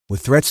With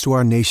threats to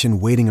our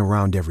nation waiting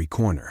around every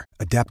corner,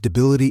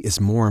 adaptability is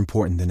more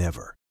important than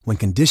ever. When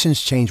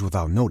conditions change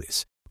without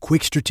notice,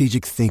 quick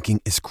strategic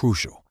thinking is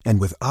crucial.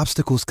 And with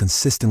obstacles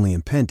consistently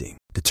impending,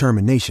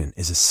 determination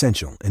is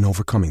essential in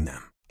overcoming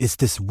them. It's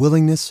this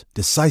willingness,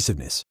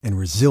 decisiveness, and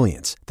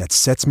resilience that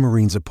sets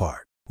Marines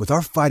apart. With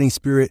our fighting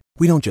spirit,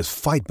 we don't just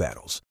fight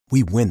battles,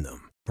 we win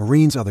them.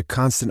 Marines are the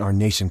constant our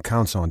nation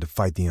counts on to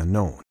fight the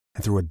unknown.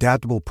 And through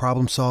adaptable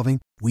problem solving,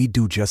 we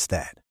do just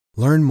that.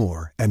 Learn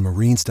more at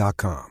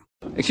marines.com.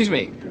 Excuse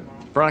me,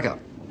 Veronica.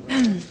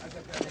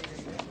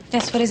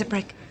 Yes, what is it,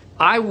 Brick?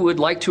 I would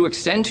like to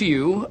extend to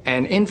you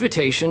an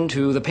invitation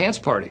to the pants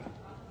party.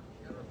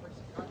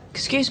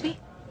 Excuse me?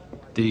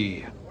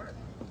 The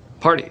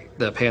party.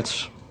 The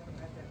pants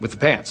with the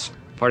pants.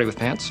 Party with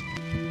pants.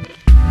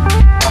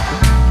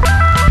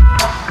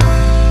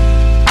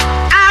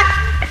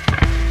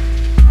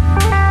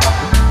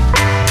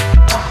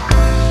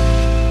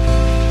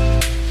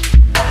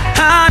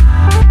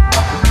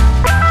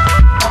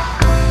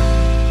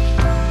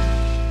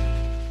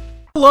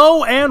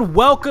 Hello and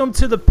welcome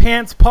to the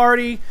Pants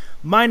Party.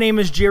 My name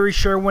is Jerry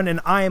Sherwin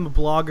and I am a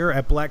blogger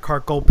at Black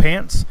Heart Gold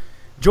Pants.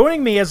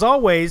 Joining me as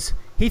always,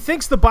 he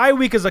thinks the bye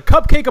week is a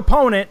cupcake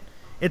opponent.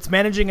 It's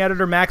managing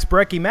editor Max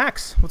Brecky.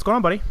 Max, what's going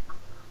on, buddy?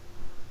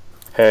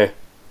 Hey.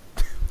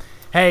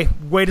 Hey,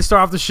 way to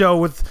start off the show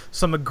with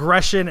some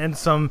aggression and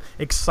some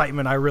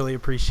excitement. I really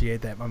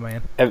appreciate that, my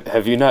man.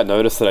 Have you not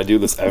noticed that I do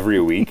this every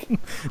week?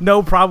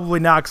 No, probably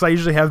not, because I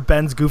usually have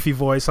Ben's goofy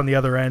voice on the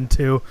other end,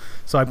 too,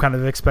 so I'm kind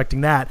of expecting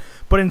that.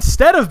 But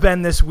instead of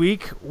Ben this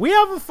week, we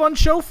have a fun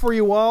show for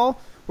you all,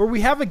 where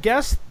we have a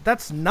guest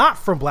that's not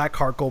from Black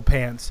Heart Gold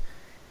Pants.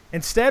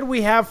 Instead,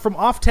 we have from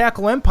Off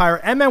Tackle Empire,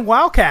 MN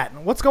Wildcat.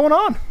 What's going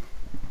on?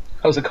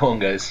 How's it going,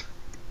 guys?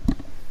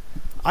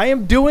 I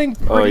am doing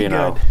pretty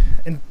good.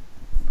 And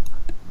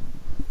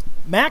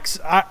Max,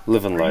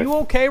 living life. Are you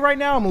okay right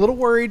now? I'm a little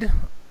worried.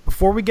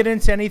 Before we get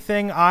into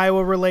anything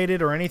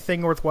Iowa-related or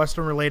anything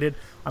Northwestern-related,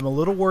 I'm a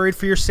little worried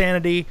for your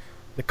sanity.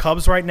 The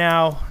Cubs right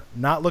now,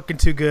 not looking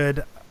too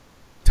good.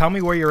 Tell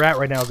me where you're at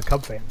right now as a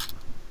Cub fan.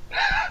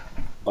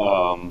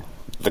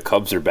 The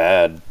Cubs are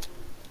bad,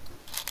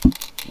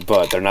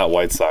 but they're not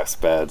White Sox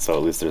bad, so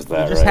at least there's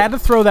that, You just had to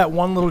throw that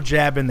one little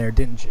jab in there,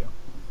 didn't you?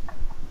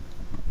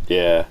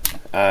 Yeah.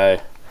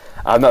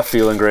 I'm not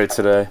feeling great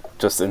today,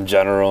 just in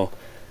general.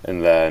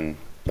 And then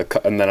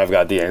I've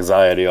got the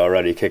anxiety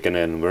already kicking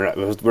in.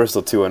 We're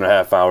still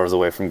 2.5 hours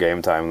away from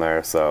game time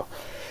there, so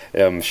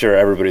I'm sure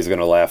everybody's going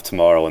to laugh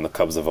tomorrow when the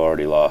Cubs have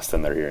already lost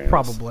and they're hearing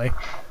Probably. this.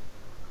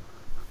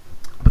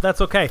 But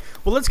that's okay.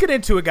 Well, let's get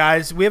into it,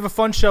 guys. We have a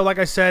fun show, like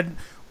I said.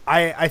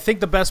 I think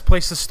the best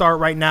place to start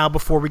right now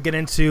before we get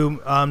into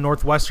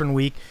Northwestern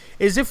week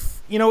is it's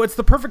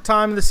the perfect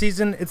time of the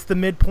season. It's the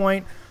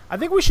midpoint. I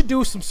think we should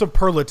do some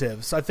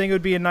superlatives. I think it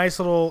would be a nice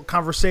little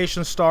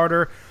conversation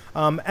starter.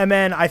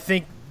 MN, I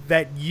think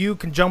that you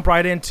can jump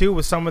right into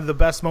with some of the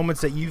best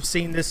moments that you've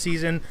seen this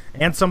season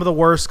and some of the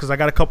worst, because I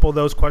got a couple of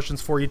those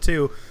questions for you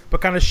too.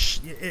 But kind of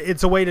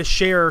it's a way to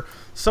share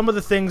some of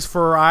the things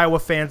for Iowa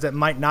fans that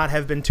might not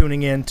have been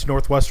tuning in to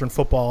Northwestern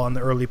football on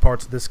the early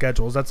parts of the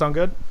schedule. Does that sound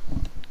good?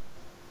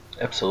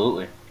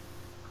 Absolutely.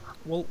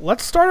 Well,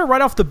 let's start it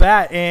right off the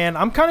bat, and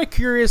I'm kind of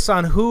curious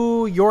on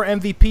who your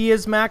MVP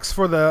is, Max,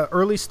 for the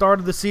early start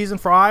of the season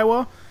for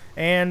Iowa,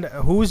 and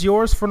who's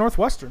yours for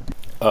Northwestern?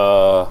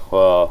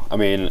 Well, I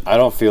mean, I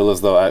don't feel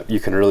as though you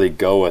can really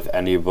go with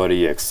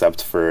anybody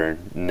except for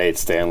Nate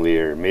Stanley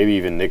or maybe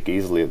even Nick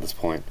Easley at this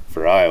point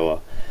for Iowa,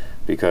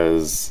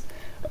 because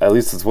at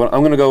least it's one. I'm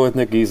going to go with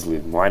Nick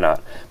Easley. Why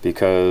not?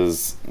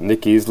 Because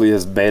Nick Easley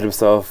has made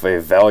himself a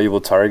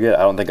valuable target. I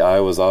don't think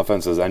Iowa's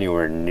offense is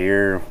anywhere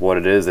near what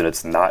it is, and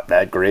it's not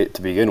that great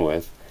to begin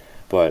with,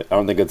 but I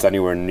don't think it's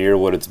anywhere near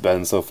what it's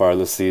been so far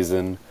this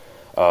season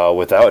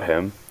without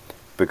him,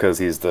 because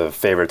he's the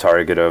favorite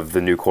target of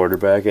the new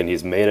quarterback, and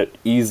he's made it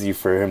easy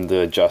for him to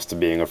adjust to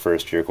being a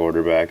first-year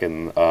quarterback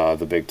in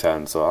the Big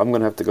Ten. So I'm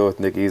going to have to go with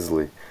Nick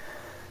Easley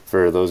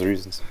for those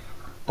reasons.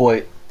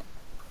 Boy,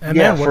 And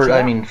yeah,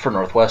 man, for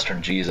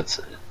Northwestern, it's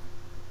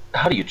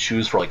how do you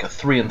choose for like a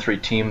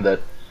 3-3 team that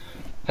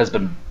has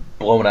been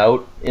blown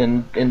out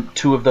in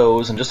two of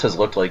those and just has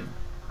looked like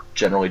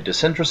generally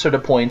disinterested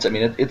at points? I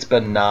mean, it's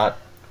been not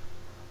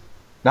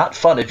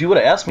fun. If you would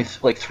have asked me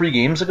like 3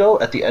 games ago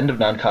at the end of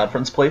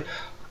non-conference play,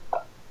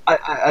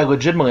 I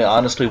legitimately,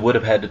 honestly would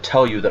have had to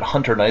tell you that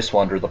Hunter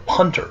Nicewander, the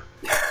punter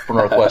for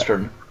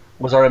Northwestern,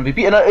 was our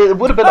MVP. And it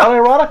would have been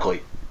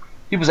unironically.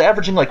 He was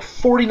averaging like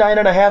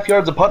 49.5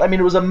 yards a punt. I mean,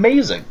 it was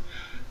amazing.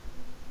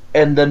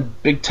 And then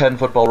Big Ten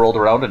football rolled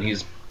around, and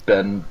he's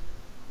been,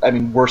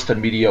 worse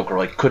than mediocre.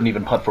 Like, couldn't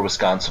even punt for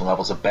Wisconsin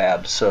levels of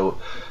bad. So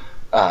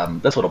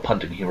that's a little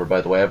punting humor,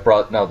 by the way. I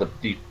brought now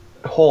the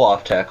whole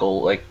off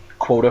tackle, like,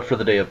 quota for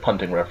the day of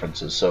punting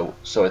references. So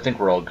I think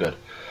we're all good.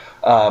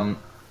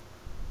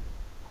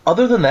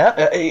 Other than that,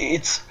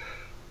 it's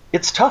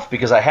tough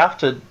because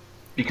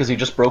because he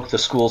just broke the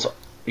school's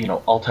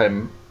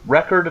all-time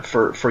record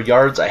for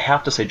yards. I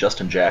have to say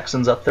Justin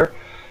Jackson's up there.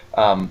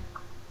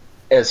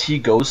 As he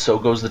goes, so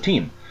goes the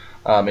team.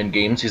 In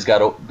games he's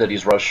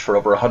rushed for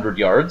over 100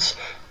 yards.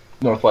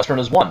 Northwestern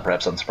has won,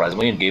 perhaps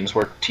unsurprisingly. In games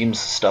where teams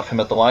stuff him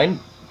at the line,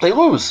 they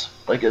lose.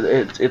 Like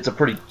it's a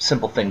pretty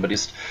simple thing, but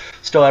he's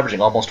still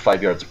averaging almost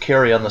 5 yards of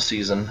carry on the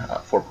season,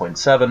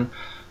 4.7.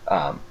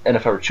 And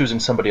if I were choosing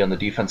somebody on the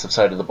defensive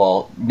side of the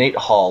ball, Nate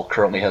Hall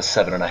currently has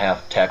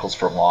 7.5 tackles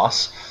for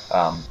loss.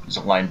 He's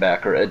a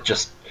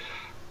linebacker.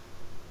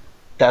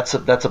 That's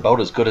about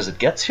as good as it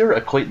gets here.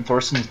 Clayton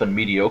Thorson's been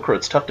mediocre.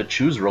 It's tough to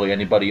choose really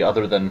anybody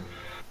other than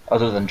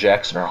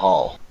Jackson or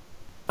Hall.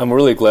 I'm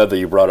really glad that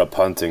you brought up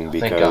punting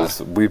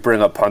because we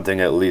bring up punting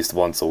at least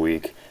once a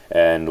week,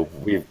 and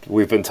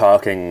we've been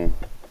talking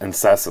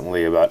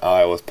incessantly about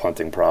Iowa's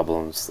punting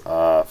problems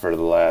for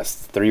the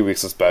last 3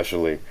 weeks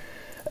especially.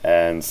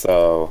 And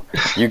so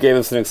you gave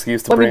us an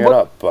excuse to bring it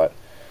up, but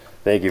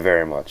thank you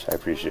very much. I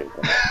appreciate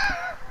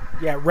that.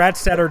 Yeah,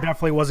 Ratstetter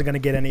definitely wasn't going to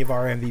get any of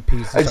our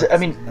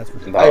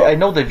MVPs. I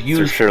know they've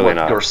used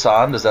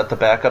Gersand. Is that the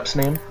backup's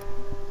name?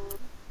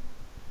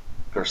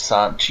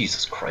 Gersand.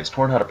 Jesus Christ,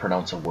 learn how to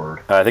pronounce a word.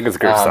 I think it's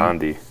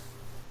Gersandi.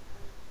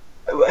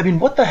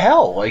 What the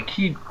hell? Like,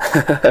 is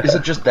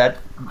it just that?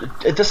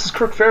 This is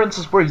Kirk Ferentz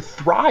is where he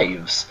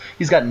thrives.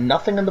 He's got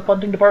nothing in the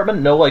punting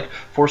department. No, like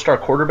 4-star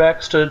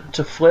quarterbacks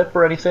to flip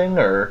or anything.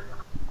 Or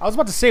I was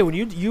about to say when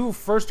you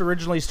first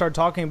originally started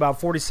talking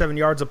about 47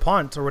 yards a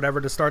punt or whatever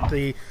to start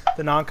the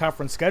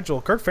non-conference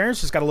schedule, Kirk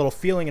Ferentz just got a little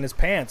feeling in his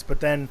pants. But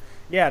then,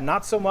 yeah,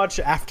 not so much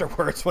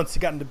afterwards once he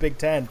got into Big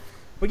Ten.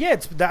 But yeah,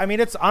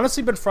 it's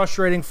honestly been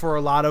frustrating for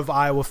a lot of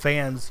Iowa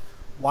fans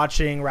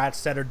watching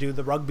Ratstetter do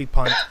the rugby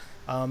punt.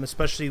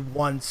 Especially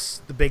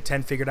once the Big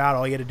Ten figured out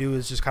all you had to do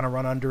is just kind of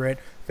run under it,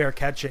 fair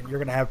catch it, you're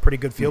going to have pretty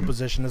good field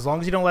position. As long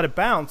as you don't let it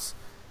bounce,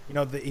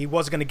 he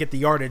was going to get the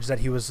yardage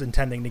that he was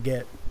intending to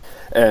get.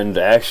 And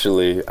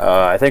actually,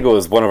 I think it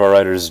was one of our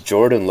writers,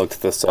 Jordan,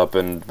 looked this up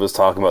and was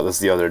talking about this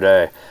the other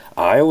day.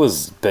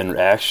 Iowa's been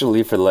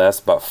actually, for the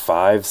last about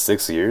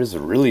 5-6 years,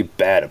 really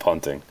bad at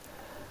punting.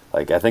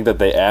 Like, I think that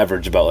they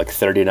average about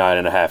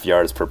 39.5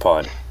 yards per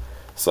punt.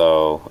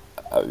 So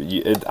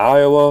in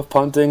Iowa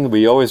punting,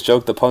 we always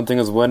joke that punting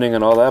is winning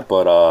and all that,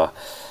 but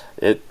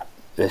it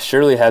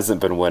surely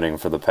hasn't been winning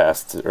for the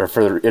past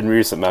in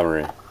recent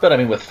memory.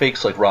 But with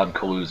fakes like Ron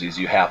Kaluzzi's,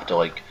 you have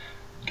to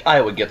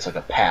Iowa gets a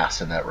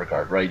pass in that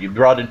regard, right? You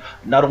brought in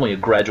not only a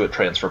graduate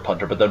transfer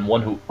punter, but then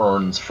one who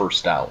earns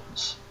first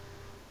downs.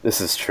 This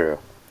is true.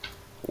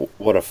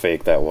 What a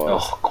fake that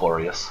was! Oh,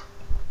 glorious.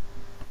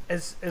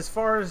 As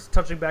far as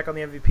touching back on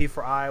the MVP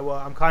for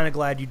Iowa, I'm kind of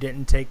glad you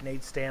didn't take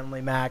Nate Stanley,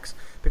 Max,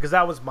 because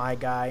that was my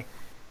guy.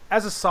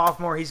 As a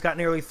sophomore, he's got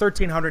nearly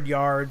 1,300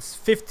 yards,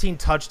 15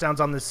 touchdowns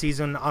on the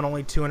season on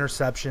only 2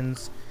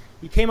 interceptions.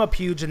 He came up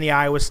huge in the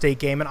Iowa State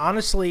game, and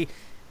honestly,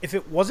 if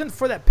it wasn't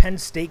for that Penn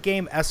State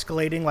game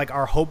escalating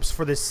our hopes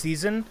for this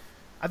season,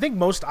 I think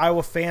most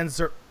Iowa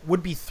fans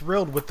would be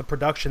thrilled with the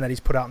production that he's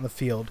put out in the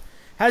field.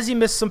 Has he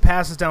missed some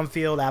passes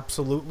downfield?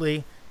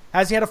 Absolutely.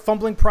 Has he had a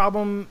fumbling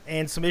problem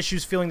and some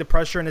issues feeling the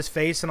pressure in his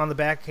face and on the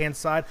backhand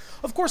side?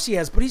 Of course he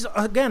has, but he's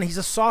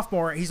a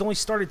sophomore. He's only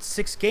started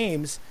 6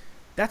 games.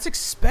 That's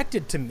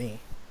expected to me.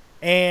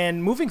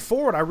 And moving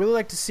forward, I really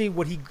like to see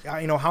what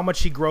how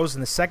much he grows in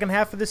the second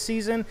half of the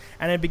season,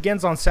 and it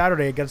begins on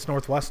Saturday against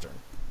Northwestern.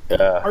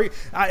 Yeah.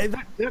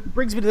 That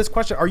brings me to this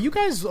question. Are you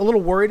guys a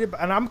little worried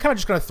about, and I'm kind of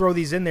just going to throw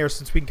these in there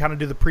since we can kind of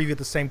do the preview at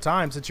the same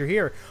time since you're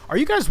here. Are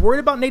you guys worried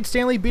about Nate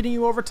Stanley beating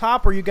you over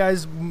top, or are you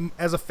guys,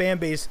 as a fan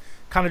base,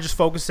 kind of just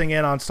focusing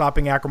in on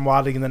stopping Akram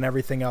Wadley and then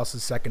everything else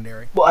is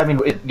secondary? Well,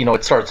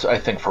 it starts, I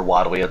think, for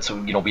Wadley. It's,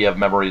 we have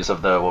memories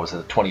of the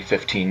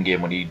 2015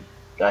 game when he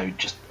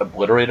just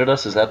obliterated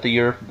us. Is that the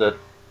year that?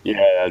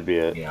 Yeah, that'd be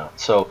it. Yeah,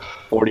 so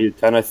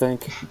 40-10, I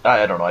think.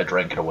 I don't know. I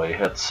drank it away.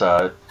 It's,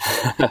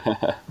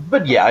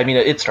 but yeah,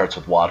 it starts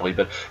with Wadley.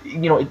 But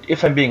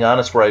if I'm being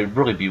honest, where I'd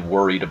really be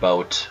worried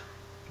about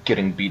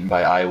getting beaten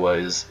by Iowa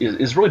is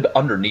really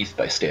underneath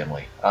by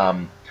Stanley.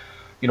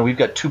 We've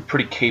got 2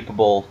 pretty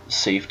capable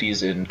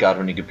safeties in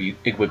Godwin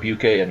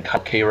Igwebuike and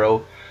Kyle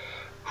Cairo,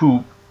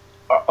 who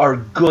are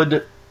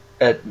good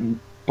at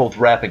both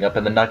wrapping up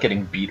and then not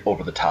getting beat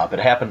over the top. It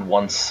happened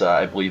once,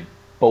 I believe,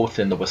 both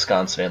in the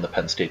Wisconsin and the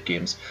Penn State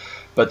games,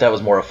 but that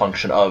was more a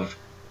function of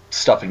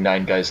stuffing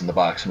 9 guys in the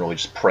box and really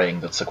just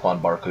praying that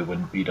Saquon Barkley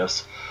wouldn't beat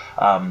us.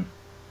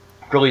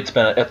 Really, it's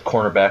been at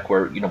cornerback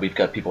where we've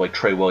got people like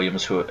Trey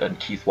Williams and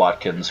Keith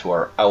Watkins who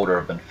are out or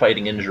have been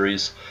fighting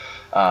injuries,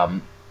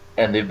 and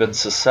they've been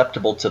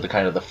susceptible to the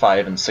kind of the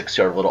 5 and 6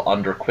 yard little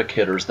under quick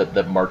hitters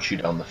that march you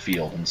down the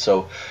field. And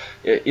so,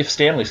 if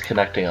Stanley's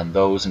connecting on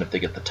those, and if they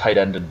get the tight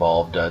end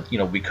involved,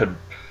 we could.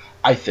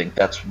 I think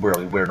that's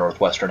really where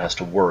Northwestern has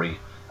to worry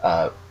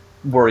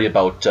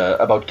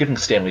about giving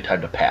Stanley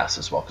time to pass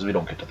as well, because we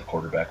don't get to the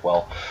quarterback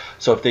well.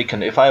 So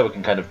if Iowa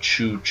can kind of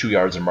chew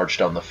yards and march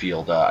down the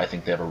field, I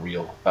think they have a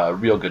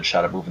real good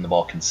shot at moving the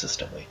ball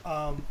consistently.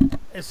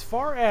 As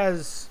far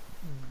as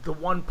the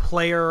one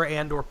player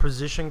and or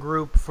position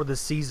group for the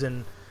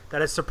season that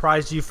has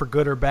surprised you for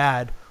good or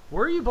bad,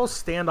 where do you both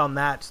stand on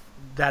that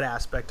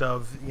aspect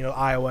of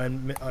Iowa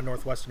and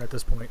Northwestern at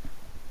this point?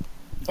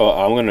 Oh,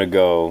 I'm going to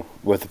go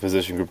with the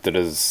position group that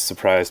has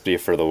surprised me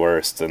for the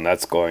worst, and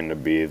that's going to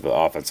be the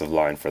offensive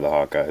line for the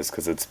Hawkeyes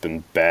because it's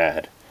been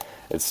bad.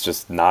 It's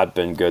just not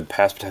been good.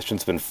 Pass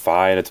protection's been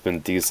fine. It's been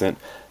decent.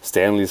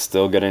 Stanley's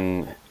still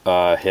getting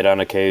hit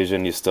on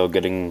occasion. He's still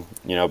getting,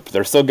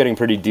 they're still getting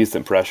pretty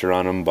decent pressure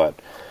on him, but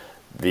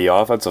the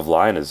offensive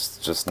line has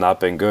just not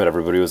been good.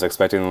 Everybody was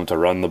expecting them to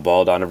run the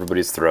ball down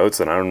everybody's throats,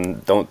 and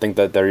I don't think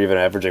that they're even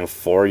averaging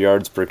 4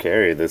 yards per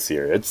carry this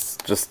year. It's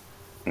just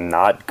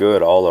not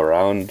good all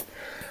around.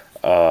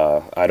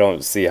 I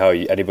don't see how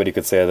anybody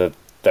could say that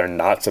they're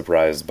not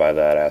surprised by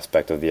that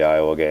aspect of the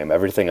Iowa game.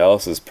 Everything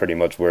else is pretty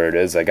much where it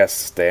is. I guess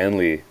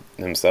Stanley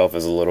himself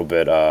is a little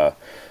bit of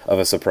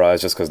a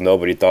surprise just because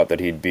nobody thought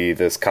that he'd be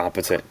this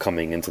competent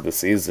coming into the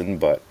season,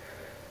 but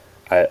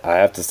I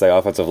have to say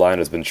offensive line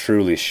has been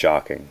truly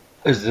shocking.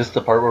 Is this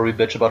the part where we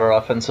bitch about our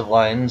offensive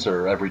lines,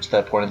 or I've reached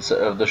that point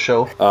of the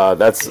show?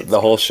 That's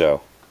the whole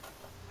show.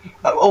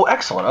 Oh,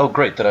 excellent. Oh,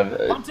 great. Then I'm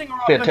Punting or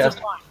fantastic.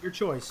 offensive line, your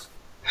choice.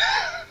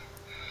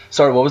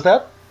 Sorry, what was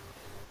that?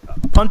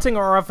 Punting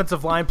or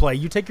offensive line play.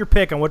 You take your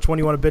pick on which one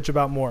you want to bitch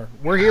about more.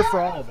 We're here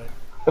for all of it.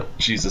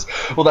 Jesus.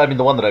 Well, I mean,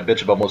 the one that I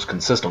bitch about most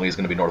consistently is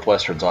going to be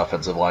Northwestern's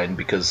offensive line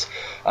because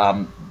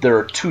there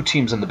are two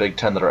teams in the Big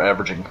Ten that are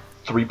averaging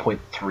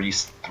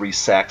 3.33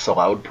 sacks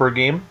allowed per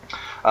game.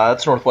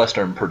 That's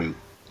Northwestern and Purdue.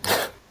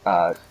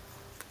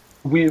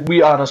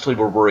 We honestly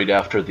were worried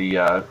after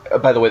the...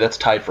 by the way, that's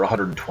tied for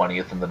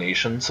 120th in the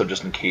nation, so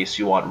just in case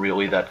you want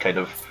really that kind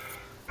of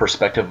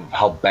perspective of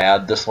how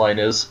bad this line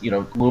is,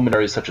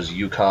 luminaries such as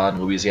UConn,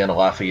 Louisiana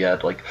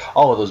Lafayette, like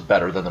all of those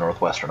better than the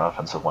Northwestern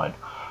offensive line.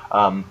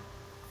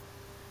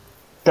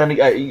 Then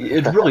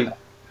it really...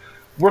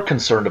 We're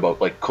concerned about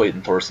like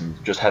Clayton Thorson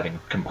just having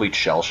complete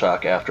shell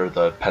shock after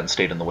the Penn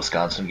State and the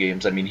Wisconsin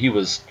games. I mean, he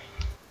was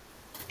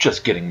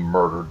just getting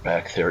murdered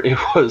back there. It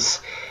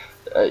was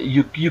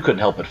you couldn't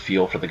help but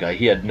feel for the guy.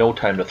 He had no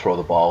time to throw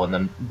the ball, and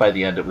then by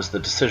the end, it was the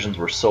decisions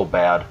were so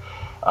bad.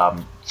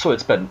 So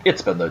it's been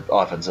the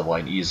offensive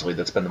line easily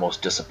that's been the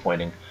most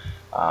disappointing.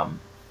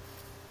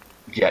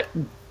 Yet,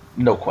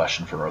 no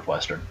question for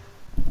Northwestern.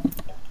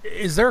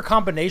 Is there a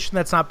combination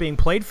that's not being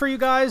played for you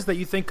guys that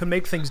you think could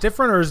make things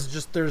different, or is it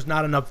just there's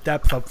not enough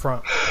depth up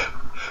front?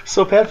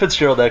 So Pat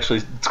Fitzgerald, actually,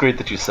 it's great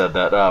that you said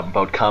that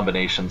about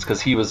combinations, because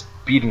he was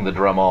beating the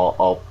drum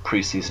all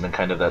preseason in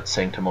kind of that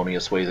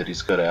sanctimonious way that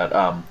he's good at.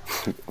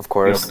 Of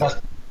course. The best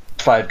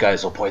five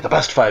guys will play. The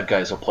best five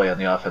guys will play on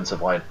the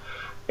offensive line.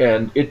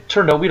 And it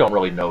turned out we don't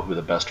really know who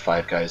the best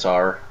five guys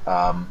are.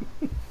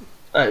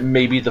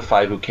 Maybe the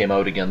five who came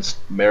out against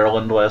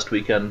Maryland last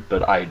weekend,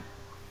 but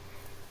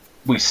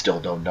we still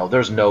don't know.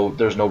 There's no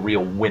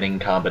real winning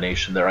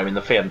combination there. I mean,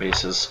 the fan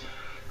base is,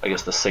 I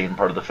guess the sane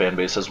part of the fan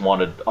base has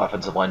wanted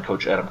offensive line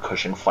coach Adam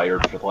Cushing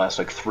fired for the last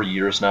 3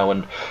 years now,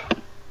 and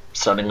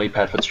stunningly,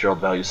 Pat Fitzgerald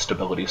values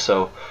stability.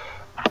 So,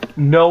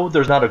 no,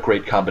 there's not a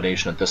great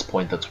combination at this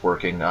point that's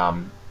working.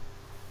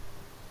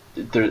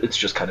 It's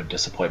just kind of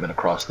disappointment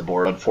across the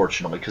board,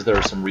 unfortunately, because there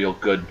are some real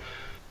good,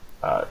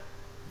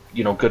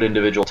 good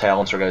individual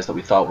talents or guys that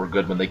we thought were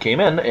good when they came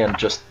in, and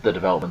just the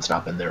development's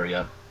not been there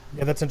yet.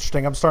 Yeah, that's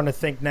interesting. I'm starting to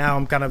think now.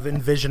 I'm kind of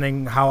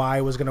envisioning how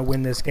I was going to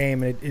win this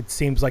game, and it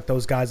seems like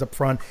those guys up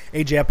front,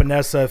 AJ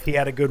Epinesa, if he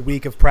had a good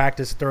week of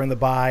practice during the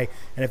bye,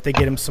 and if they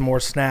get him some more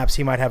snaps,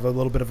 he might have a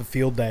little bit of a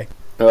field day.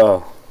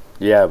 Oh,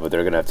 yeah, but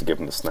they're going to have to give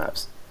him the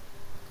snaps.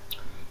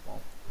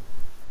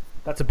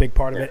 That's a big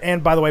part of it.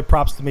 And, by the way,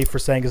 props to me for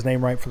saying his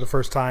name right for the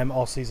first time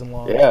all season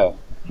long. Yeah.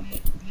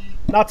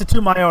 Not to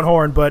toot my own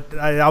horn, but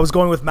I was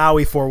going with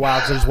Maui for a while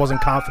because I just wasn't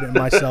confident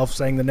in myself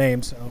saying the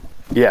name. So.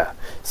 Yeah,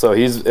 so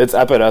it's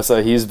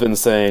Epinesa. He's been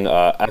saying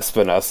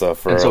Espinosa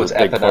for a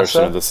big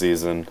portion of the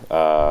season.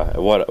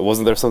 What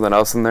wasn't there something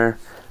else in there,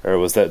 or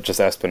was that just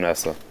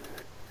Espinosa?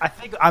 I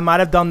think I might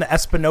have done the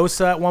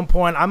Espinosa at one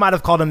point. I might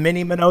have called him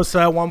Mini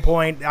Minosa at one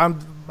point.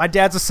 My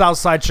dad's a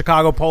Southside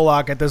Chicago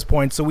Pollock at this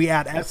point, so we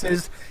add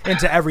S's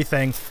into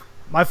everything.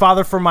 My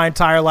father, for my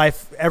entire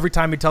life, every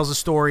time he tells a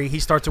story, he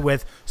starts it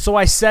with, so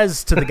I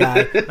says to the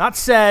guy. Not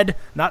said,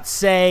 not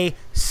say,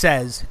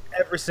 says.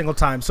 Every single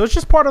time. So it's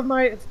just part of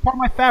my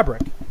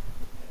fabric.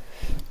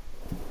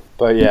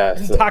 But yeah. It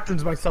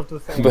indoctrines myself to the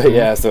thing. But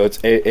yeah, so it's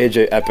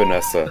AJ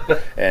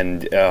Epinesa.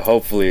 And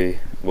hopefully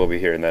we'll be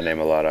hearing that name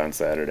a lot on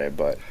Saturday.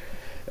 But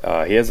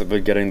he hasn't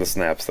been getting the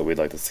snaps that we'd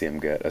like to see him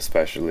get,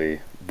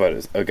 especially.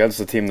 But against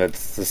a team that's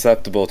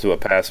susceptible to a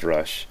pass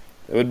rush,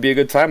 it would be a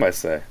good time, I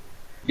say.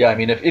 Yeah, I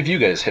mean, if you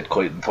guys hit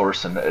Clayton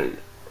Thorson,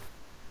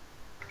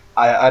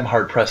 I'm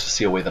hard pressed to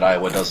see a way that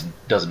Iowa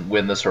doesn't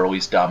win this, or at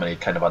least dominate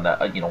kind of on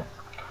that,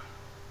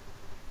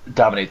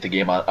 dominate the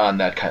game on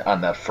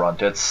that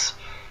front.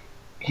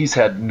 He's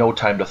had no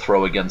time to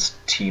throw against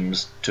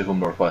teams to whom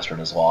Northwestern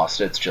has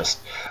lost. It's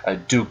just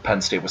Duke,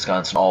 Penn State,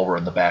 Wisconsin, all were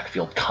in the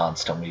backfield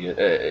constantly.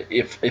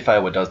 If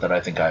Iowa does that,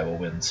 I think Iowa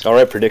wins. All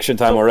right, prediction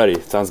time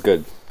already. Sounds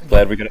good.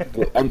 Glad we could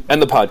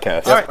end the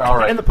podcast. All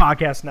right, end the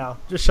podcast now.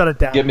 Just shut it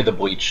down. Give me the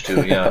bleach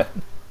too. Yeah.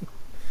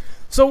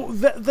 So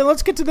then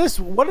let's get to this.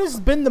 What has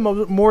been the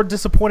more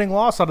disappointing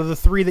loss out of the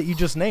three that you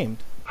just named?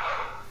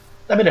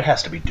 I mean, it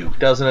has to be Duke,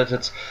 doesn't it?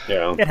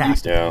 It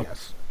has to be,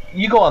 yes.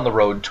 You go on the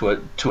road to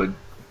a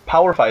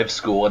Power 5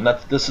 school, and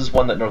this is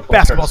one that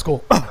Northwestern... Basketball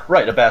school.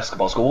 Right, a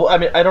basketball school. Well, I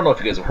mean, I don't know if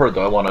you guys have heard,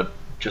 though. I want to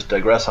just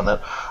digress on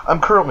that.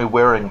 I'm currently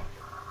wearing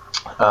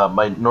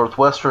my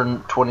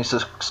Northwestern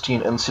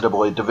 2016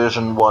 NCAA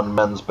Division I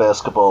men's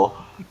basketball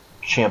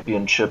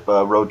championship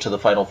Road to the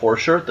Final Four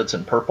shirt that's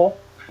in purple.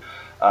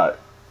 I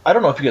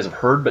don't know if you guys have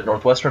heard, but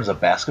Northwestern's a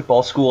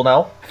basketball school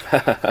now.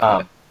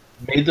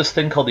 Made this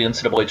thing called the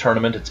NCAA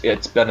tournament.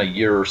 It's been a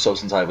year or so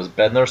since I was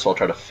been there, so I'll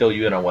try to fill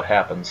you in on what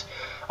happens.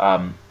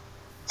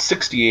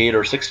 68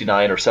 or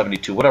 69 or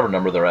 72, whatever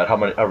number they're at,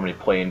 however many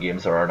play-in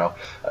games there are now.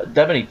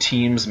 That many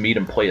teams meet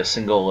and play a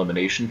single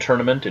elimination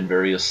tournament in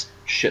various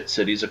shit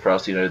cities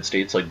across the United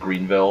States, like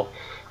Greenville,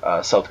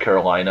 South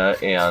Carolina,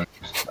 and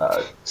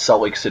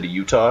Salt Lake City,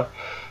 Utah.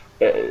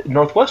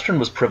 Northwestern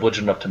was privileged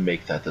enough to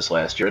make that this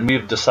last year, and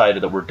we've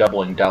decided that we're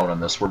doubling down on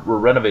this. We're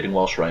renovating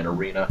Welsh Ryan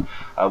Arena.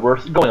 We're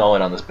going all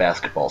in on this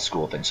basketball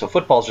school thing. So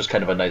football's just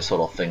kind of a nice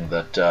little thing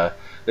that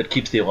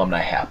keeps the alumni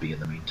happy in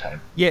the meantime.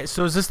 Yeah,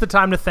 so is this the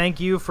time to thank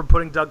you for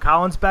putting Doug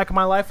Collins back in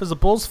my life as a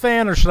Bulls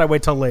fan, or should I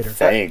wait till later?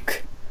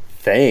 Thank.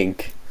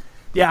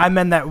 Yeah, I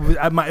meant that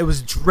it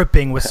was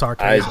dripping with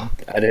sarcasm.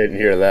 I didn't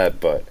hear that,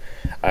 but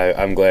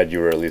I'm glad you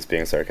were at least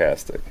being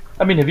sarcastic.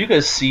 I mean, have you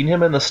guys seen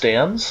him in the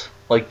stands?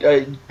 Like,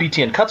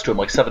 BTN cuts to him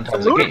like 7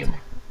 times a game.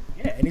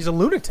 Yeah, and he's a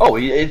lunatic. Oh,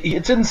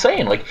 it's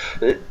insane. Like,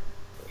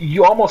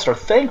 you almost are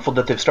thankful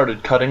that they've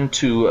started cutting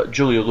to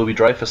Julia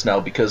Louis-Dreyfus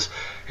now, because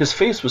his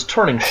face was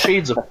turning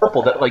shades of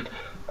purple. That, like,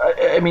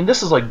 I mean,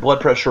 this is like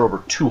blood pressure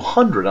over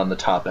 200 on the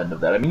top end of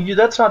that. I mean,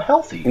 that's not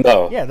healthy.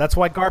 No. Yeah, that's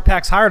why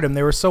Garpax hired him.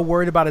 They were so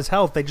worried about his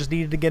health, they just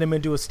needed to get him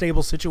into a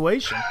stable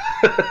situation.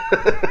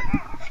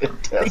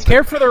 They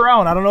care for their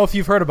own. I don't know if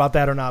you've heard about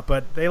that or not,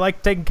 but they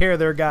like taking care of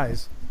their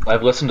guys.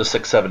 I've listened to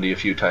 670 a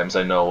few times.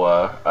 I know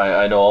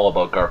I know all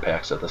about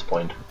Garpax at this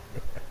point.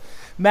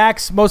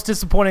 Max, most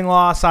disappointing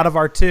loss out of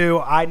our two.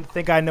 I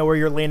think I know where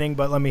you're leaning,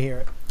 but let me hear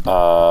it.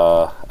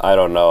 I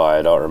don't know.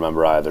 I don't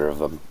remember either of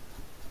them.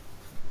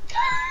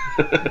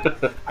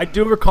 I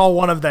do recall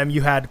one of them.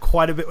 You had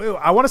quite a bit.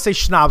 I want to say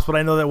schnapps, but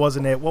I know that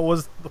wasn't it. What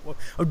was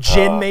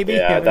gin? Maybe.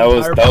 Yeah, that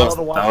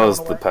was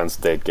the Penn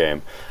State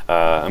game.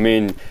 I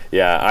mean,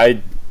 yeah,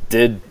 I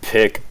did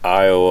pick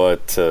Iowa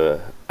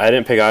to. I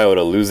didn't pick Iowa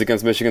to lose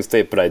against Michigan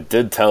State, but I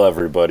did tell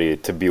everybody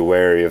to be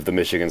wary of the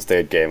Michigan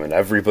State game, and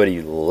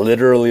everybody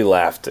literally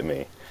laughed at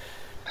me.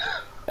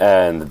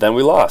 And then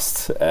we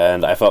lost,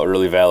 and I felt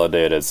really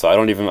validated. So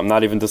I'm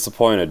not even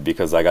disappointed,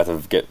 because I got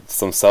to get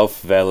some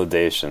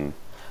self-validation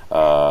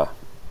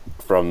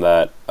from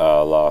that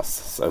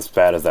loss, as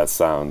bad as that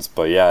sounds.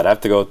 But yeah, I'd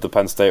have to go with the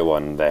Penn State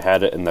one. They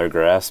had it in their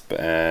grasp,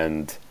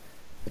 and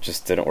it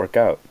just didn't work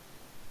out.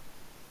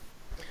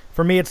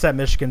 For me, it's that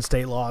Michigan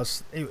State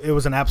loss. It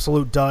was an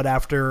absolute dud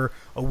after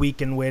a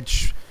week in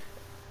which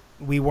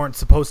we weren't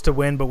supposed to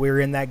win, but we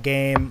were in that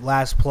game,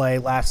 last play,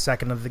 last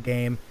second of the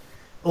game.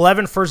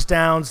 11 first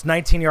downs,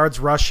 19 yards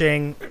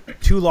rushing,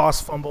 2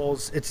 lost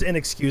fumbles. It's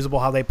inexcusable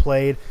how they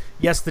played.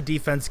 Yes, the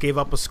defense gave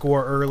up a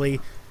score early,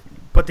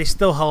 but they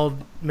still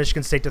held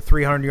Michigan State to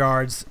 300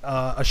 yards,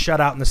 a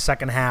shutout in the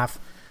second half.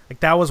 Like,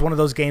 that was one of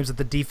those games that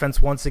the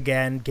defense once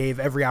again gave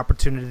every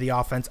opportunity to the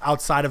offense,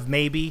 outside of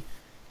maybe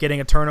getting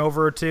a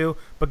turnover or two,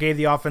 but gave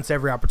the offense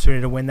every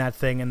opportunity to win that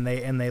thing, and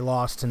they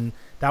lost. And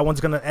that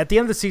one's gonna, at the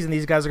end of the season,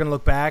 these guys are gonna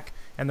look back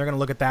and they're gonna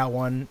look at that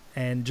one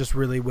and just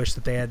really wish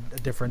that they had a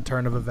different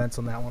turn of events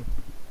on that one.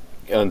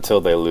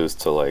 Until they lose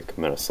to, like,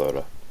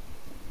 Minnesota.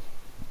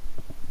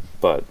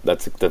 But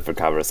that's a different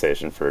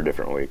conversation for a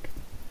different week.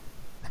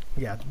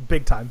 Yeah,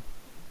 big time.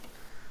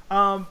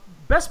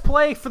 Best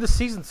play for the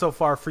season so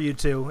far for you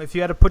two. If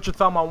you had to put your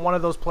thumb on one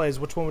of those plays,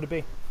 which one would it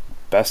be?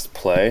 Best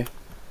play?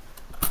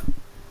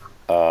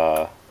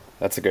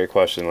 That's a great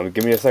question.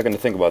 Give me a second to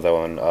think about that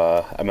one.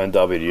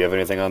 MNW, do you have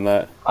anything on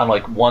that? On,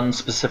 like, one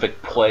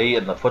specific play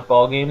in the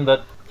football game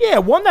that... Yeah,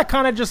 one that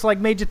kind of just, like,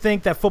 made you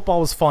think that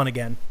football was fun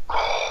again.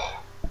 I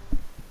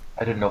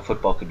didn't know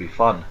football could be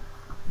fun.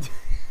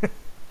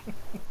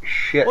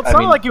 Shit. Well, it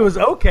sounded like it was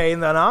okay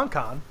in that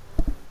non-con.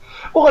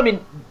 Well, I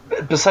mean,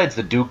 besides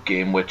the Duke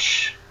game,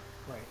 which...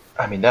 Right.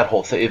 I mean, that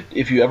whole thing...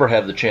 If you ever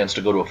have the chance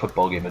to go to a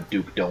football game at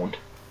Duke, don't.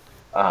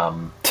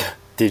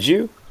 Did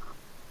you?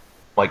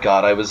 My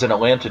God, I was in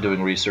Atlanta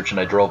doing research, and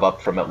I drove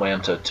up from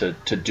Atlanta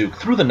to Duke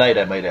through the night,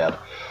 I might add.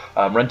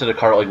 Rented a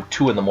car at like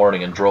 2 a.m.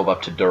 and drove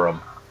up to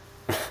Durham.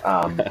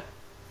 It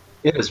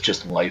is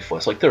just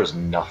lifeless. Like, there's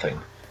nothing.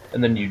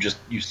 And then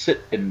you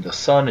sit in the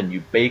sun and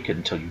you bake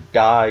until you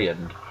die.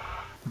 And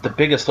the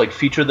biggest, like,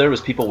 feature there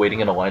was people waiting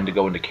in a line to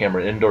go into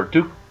Cameron Indoor.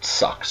 Duke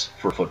sucks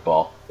for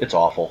football. It's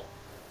awful.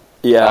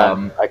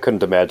 Yeah, I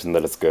couldn't imagine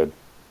that it's good.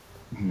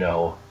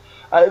 No.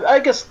 I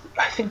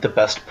think the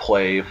best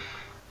play...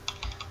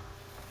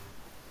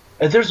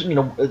 There's,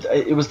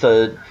 it was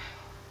the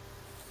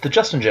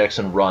Justin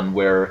Jackson run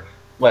where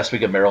last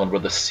week at Maryland, where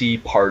the sea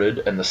parted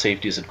and the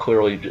safeties had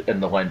clearly,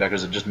 and the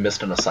linebackers had just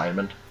missed an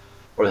assignment,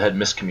 or they had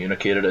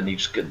miscommunicated, and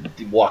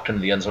he walked into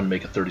the end zone to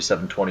make it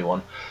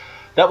 37-21.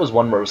 that was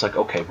one where it was like,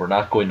 okay, we're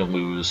not going to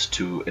lose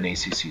to an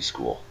ACC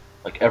school.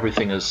 Like,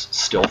 everything is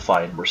still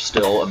fine. We're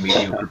still a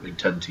mediocre Big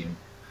Ten team.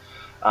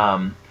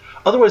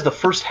 Otherwise, the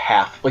first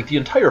half, like the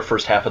entire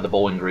first half of the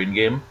Bowling Green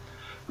game,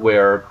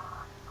 where,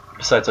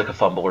 besides like a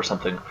fumble or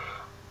something,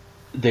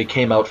 they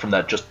came out from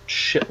that just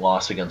shit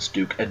loss against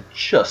Duke and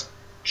just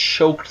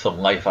choked the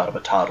life out of a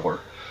toddler.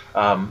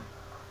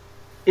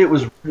 It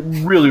was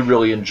really,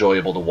 really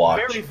enjoyable to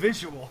watch. Very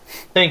visual.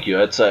 Thank you.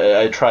 It's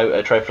I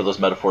try for those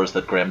metaphors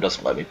that Graham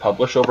doesn't let me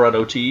publish over on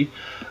OT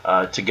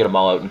to get them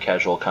all out in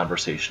casual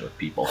conversation with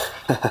people.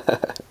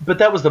 But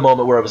that was the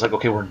moment where I was like,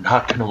 okay, we're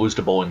not going to lose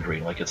to Bowling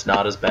Green. Like, it's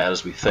not as bad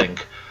as we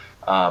think.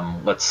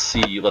 Let's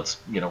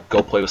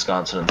go play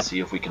Wisconsin and see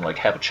if we can like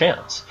have a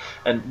chance.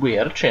 And we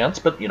had a chance,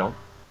 but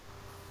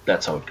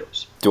that's how it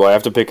goes. Do I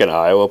have to pick an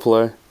Iowa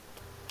play?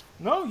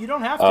 No, you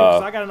don't have to,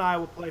 because I got an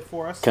Iowa play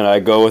for us. Can I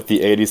go with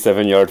the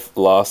 87-yard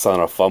loss on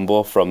a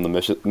fumble from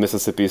the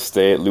Mississippi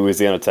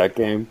State-Louisiana Tech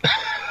game?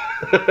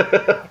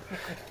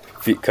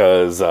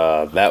 Because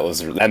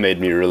that made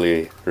me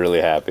really, really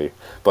happy.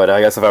 But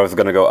I guess if I was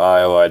going to go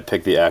Iowa, I'd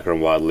pick the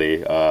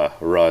Akron-Wadley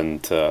run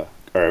to,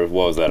 or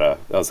what was that?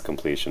 That was a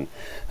completion.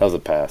 That was a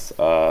pass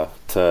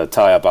to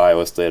tie up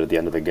Iowa State at the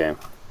end of the game.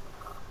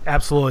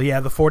 Absolutely, yeah,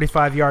 the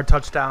 45-yard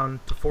touchdown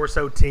to force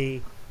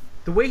OT.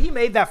 The way he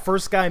made that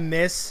first guy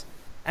miss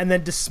and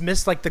then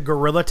dismiss like the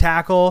gorilla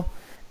tackle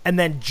and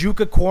then juke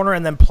a corner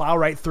and then plow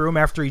right through him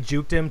after he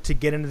juked him to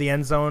get into the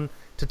end zone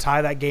to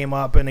tie that game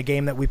up in a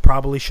game that we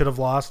probably should have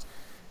lost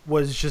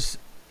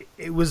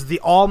it was the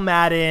all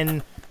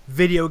Madden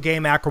video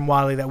game Akron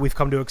Wadley that we've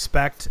come to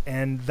expect,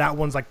 and that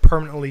one's like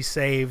permanently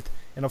saved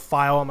in a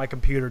file on my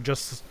computer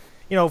just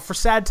for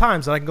sad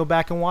times that I can go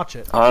back and watch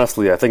it.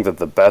 Honestly, I think that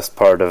the best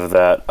part of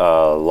that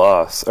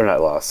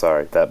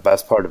that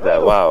best part of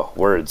that, wow,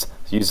 words.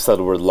 You just said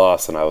the word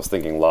loss, and I was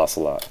thinking loss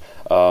a lot.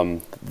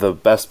 The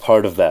best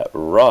part of that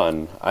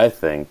run, I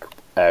think,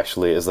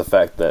 actually, is the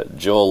fact that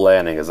Joel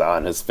Lanning is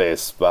on his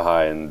face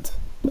behind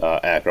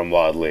Akron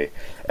Wadley.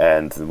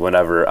 And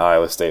whenever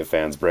Iowa State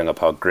fans bring up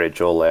how great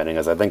Joel Lanning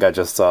is, I think I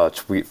just saw a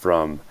tweet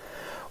from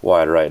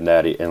Wide Right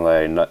Natty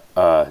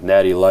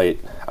Light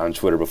on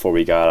Twitter before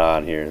we got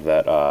on here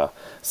that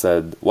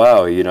said,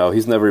 wow,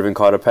 he's never even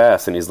caught a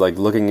pass, and he's like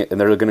looking, and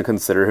they're going to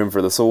consider him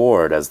for this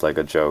award as like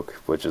a joke,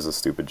 which is a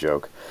stupid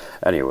joke.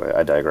 Anyway,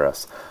 I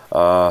digress.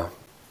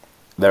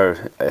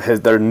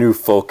 Their new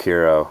folk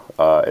hero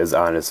is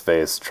on his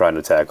face trying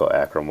to tackle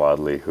Akron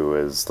Wadley, who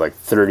is like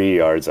 30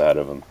 yards ahead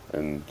of him,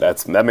 and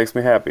that makes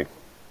me happy,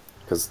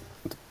 because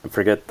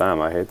forget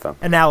them, I hate them.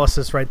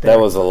 Analysis right there.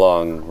 That was a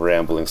long,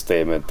 rambling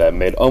statement that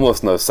made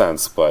almost no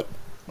sense, but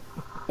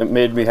it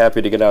made me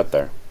happy to get out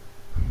there.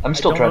 I'm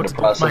still trying to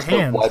process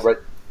that Wide Right.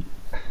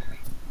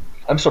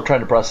 I'm still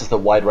trying to process that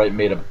Wide Right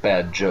made a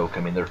bad joke.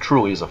 I mean, there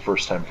truly is a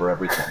first time for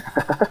everything.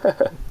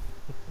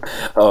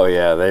 Oh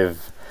yeah,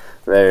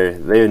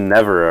 they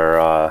never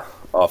are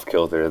off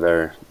kilter.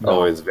 They're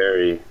always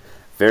very,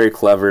 very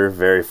clever,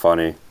 very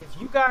funny. If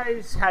you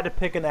guys had to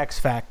pick an X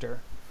factor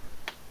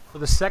for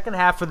the second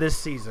half of this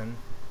season,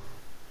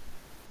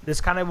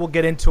 this kind of will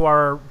get into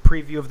our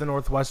preview of the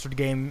Northwestern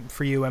game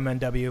for you,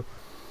 MNW.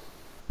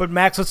 But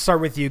Max, let's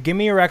start with you. Give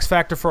me your X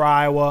factor for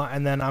Iowa,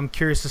 and then I'm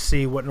curious to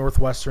see what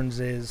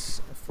Northwestern's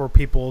is for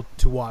people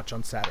to watch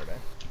on Saturday.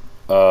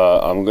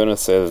 I'm going to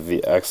say that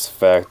the X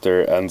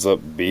factor ends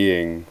up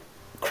being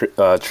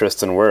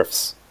Tristan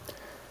Wirfs.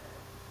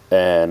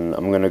 And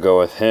I'm going to go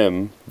with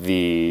him,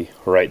 the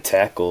right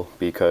tackle,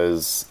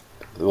 because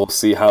we'll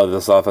see how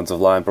this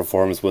offensive line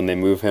performs when they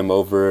move him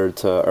over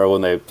or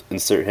when they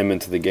insert him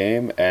into the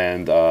game,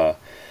 and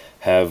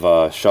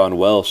have Sean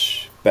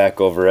Welsh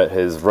back over at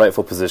his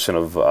rightful position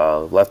of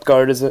left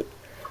guard, is it?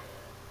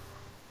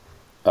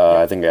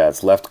 I think,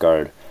 it's left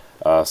guard.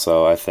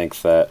 So I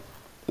think that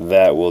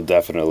will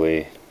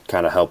definitely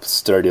kind of help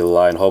sturdy the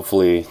line.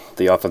 Hopefully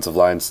the offensive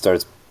line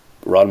starts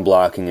run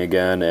blocking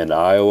again, and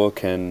Iowa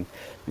can,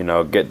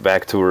 get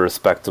back to a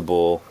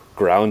respectable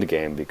ground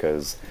game,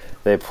 because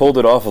they pulled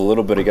it off a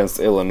little bit against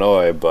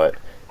Illinois, but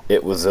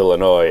it was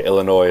Illinois.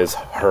 Illinois is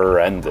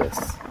horrendous.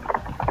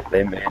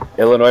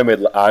 Illinois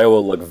made Iowa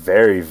look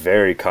very,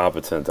 very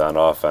competent on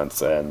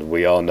offense, and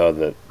we all know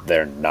that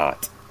they're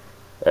not,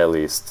 at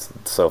least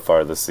so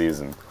far this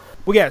season.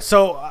 Well, yeah,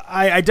 so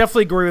I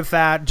definitely agree with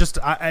that.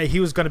 He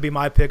was going to be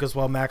my pick as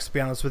well, Max, to be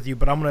honest with you,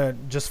 but I'm going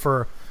to, just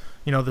for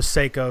the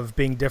sake of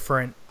being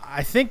different,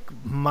 I think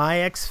my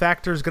X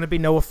factor is going to be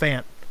Noah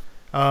Fant.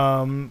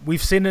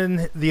 We've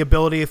seen the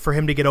ability for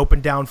him to get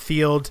open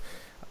downfield.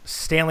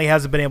 Stanley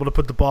hasn't been able to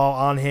put the ball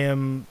on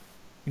him,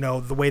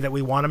 the way that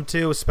we want him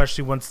to,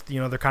 especially once,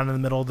 they're kind of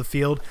in the middle of the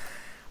field.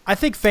 I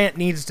think Fant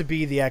needs to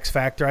be the X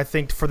factor. I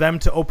think for them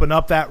to open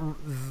up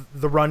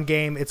the run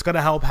game, it's going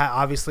to help,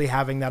 obviously,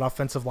 having that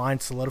offensive line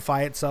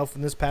solidify itself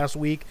in this past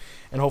week,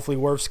 and hopefully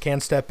Wirfs can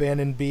step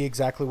in and be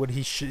exactly what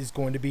he is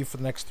going to be for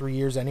the next 3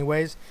 years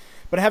anyways.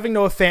 But having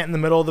Noah Fant in the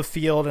middle of the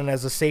field and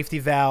as a safety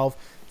valve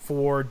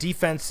for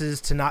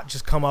defenses to not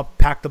just come up,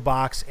 pack the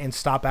box, and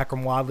stop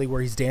Akram Wadley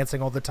where he's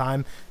dancing all the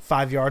time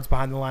 5 yards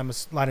behind the line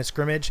of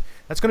scrimmage.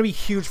 That's going to be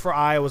huge for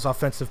Iowa's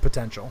offensive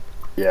potential.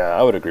 Yeah,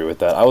 I would agree with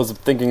that. I was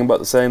thinking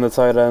about saying the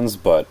tight ends,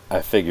 but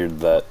I figured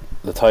that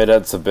the tight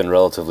ends have been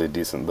relatively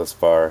decent this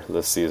far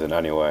this season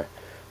anyway.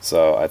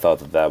 So I thought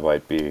that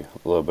might be a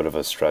little bit of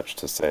a stretch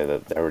to say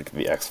that they were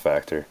the X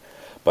factor.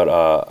 But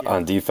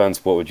on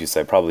defense, what would you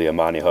say? Probably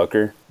Amani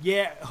Hooker?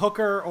 Yeah,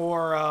 Hooker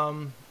or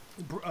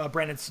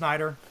Brandon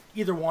Snyder.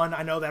 Either one.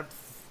 I know that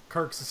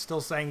Kirks is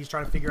still saying he's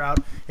trying to figure out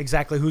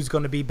exactly who's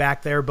going to be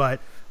back there, but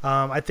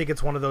I think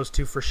it's one of those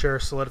two for sure,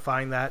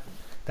 solidifying that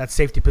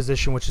safety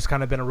position, which has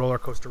kind of been a roller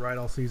coaster ride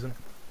all season.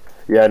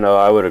 Yeah, no,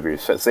 I would agree.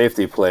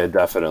 Safety play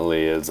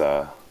definitely is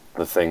the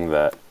thing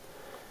that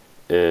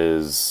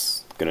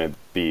is going to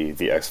be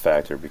the X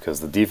factor,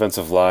 because the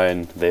defensive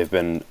line, they've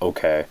been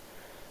okay.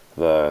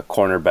 The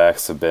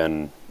cornerbacks have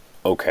been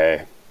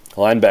okay.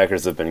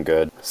 Linebackers have been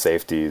good.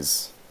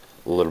 Safeties,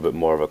 a little bit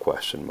more of a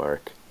question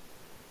mark.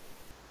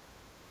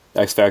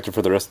 X factor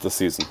for the rest of the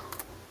season.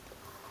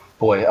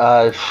 Boy,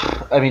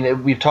 I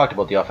mean, we've talked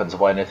about the offensive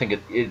line. I think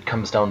it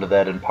comes down to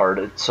that in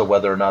part, so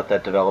whether or not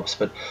that develops.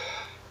 But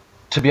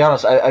to be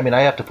honest, I mean,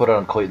 I have to put it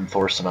on Clayton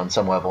Thorson on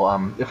some level.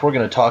 If we're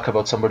going to talk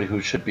about somebody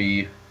who should,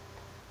 we're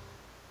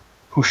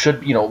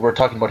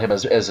talking about him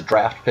as a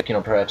draft pick,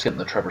 perhaps getting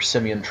the Trevor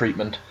Siemian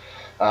treatment.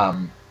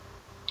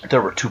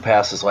 There were 2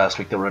 passes last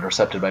week that were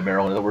intercepted by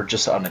Maryland that were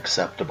just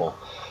unacceptable.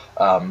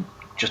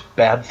 Just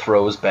bad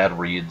throws, bad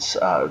reads.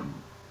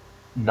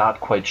 Not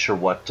quite sure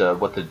what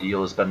the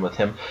deal has been with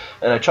him,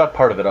 and I chalk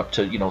part of it up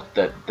to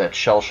that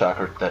shell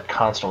shocker, that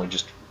constantly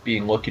just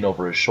being looking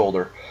over his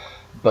shoulder.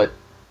 But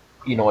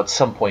at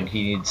some point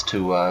he needs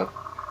to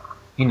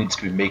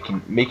be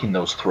making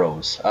those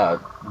throws,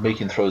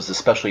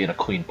 especially in a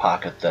clean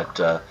pocket that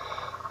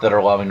are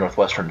allowing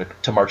Northwestern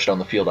to march down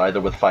the field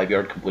either with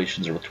 5-yard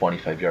completions or with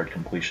 25-yard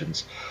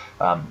completions.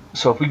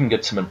 So if we can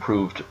get some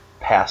improved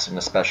passing,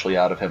 especially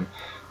out of him,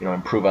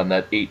 improve on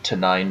that 8 to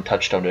 9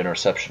 touchdown to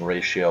interception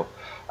ratio,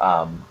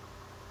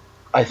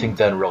 I think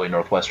then really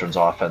Northwestern's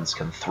offense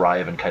can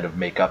thrive and kind of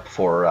make up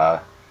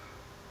for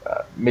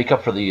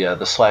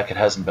the slack it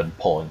hasn't been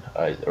pulling,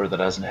 or that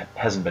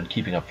hasn't been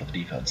keeping up for the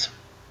defense.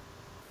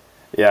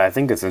 Yeah, I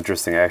think it's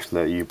interesting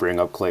actually that you bring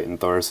up Clayton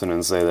Thorson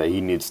and say that he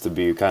needs to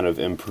be kind of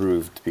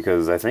improved,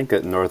 because I think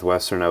at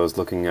Northwestern, I was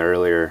looking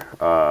earlier,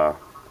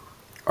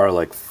 are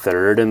like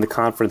 3rd in the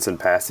conference in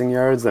passing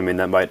yards. I mean,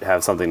 that might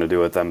have something to do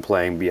with them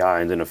playing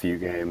behind in a few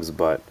games,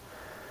 but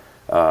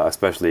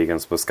especially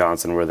against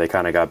Wisconsin where they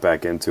kind of got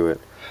back into it.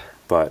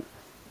 But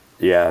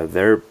yeah,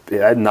 their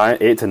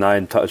 8 to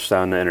 9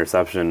 touchdown to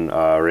interception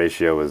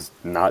ratio is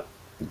not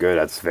good.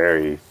 That's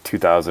very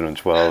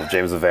 2012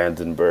 James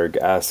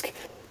Vandenberg-esque,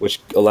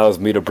 which allows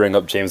me to bring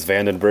up James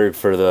Vandenberg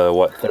for the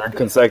 3rd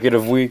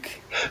consecutive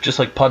week. Just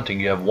like punting,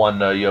 you have one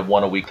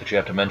a week that you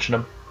have to mention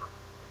him.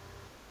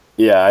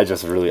 Yeah,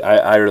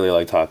 I really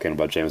like talking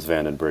about James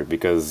Vandenberg,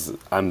 because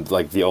I'm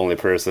like the only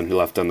person who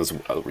left on this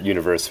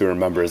universe who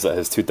remembers that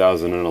his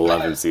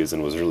 2011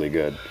 season was really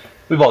good.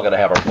 We've all got to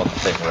have our one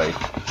thing, right?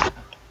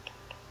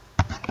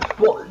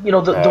 Well,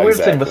 the weird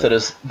thing with it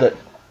is that,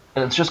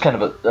 and it's just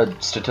kind of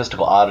a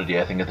statistical oddity,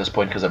 I think, at this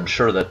point, because I'm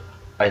sure that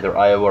either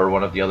Iowa or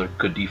one of the other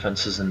good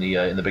defenses in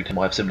the Big Ten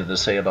will have something to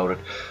say about it.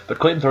 But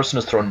Clayton Thorson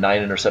has thrown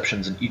 9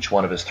 interceptions in each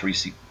one of his 3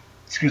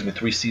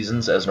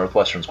 seasons as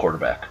Northwestern's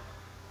quarterback.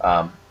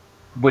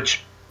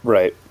 Which,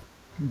 right.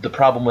 The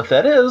problem with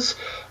that is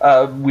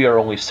we are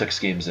only 6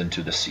 games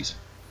into this season.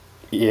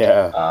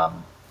 Yeah.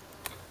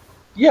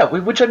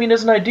 Which I mean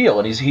isn't ideal,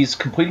 and he's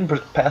completing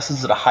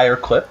passes at a higher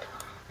clip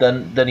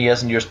than he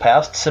has in years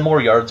past.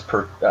 Similar yards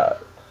per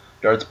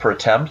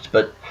attempt,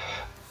 but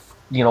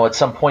at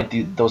some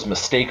point those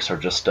mistakes are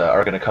just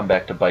are going to come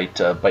back to bite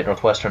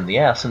Northwestern in the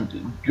ass,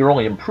 and you're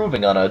only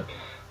improving on a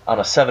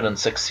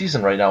 7-6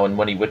 season right now, in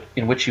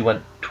which he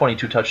went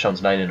 22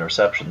 touchdowns, 9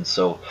 interceptions.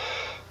 So.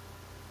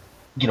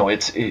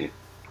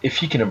 If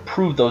he can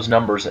improve those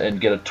numbers and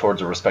get it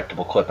towards a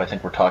respectable clip, I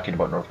think we're talking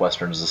about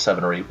Northwestern as a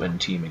 7 or 8 win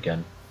team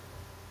again.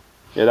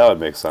 Yeah, that would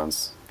make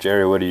sense.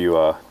 Jerry, what do you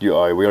we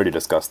already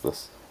discussed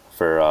this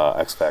for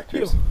X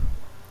Factors.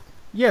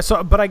 Yeah,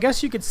 but I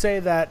guess you could say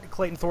that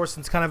Clayton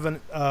Thorson's kind of an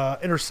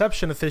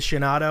interception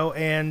aficionado,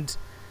 and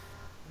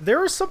there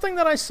was something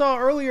that I saw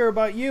earlier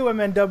about you,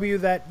 MNW,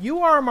 that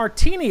you are a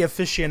martini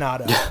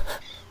aficionado.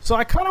 So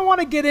I kind of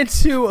want to get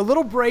into a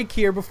little break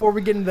here before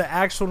we get into the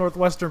actual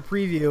Northwestern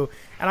preview,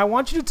 and I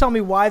want you to tell me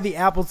why the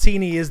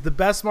Appletini is the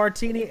best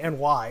martini and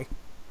why.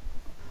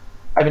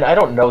 I mean, I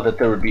don't know that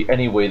there would be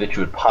any way that you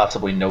would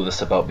possibly know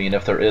this about me, and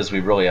if there is, we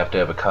really have to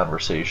have a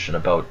conversation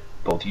about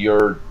both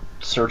your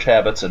search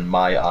habits and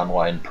my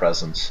online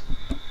presence.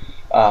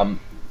 It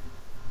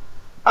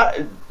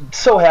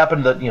so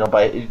happened that,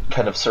 by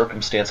kind of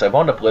circumstance, I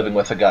wound up living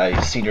with a guy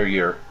senior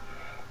year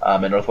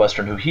at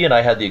Northwestern who he and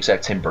I had the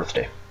exact same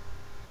birthday.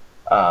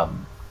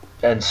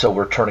 And so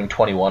we're turning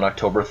 21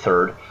 October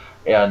 3rd,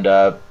 and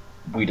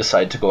we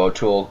decide to go out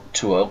to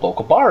a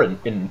local bar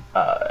in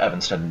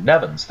Evanston,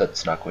 Nevins.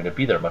 That's not going to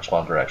be there much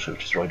longer, actually,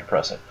 which is really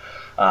depressing.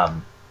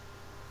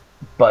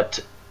 But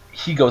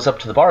he goes up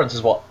to the bar and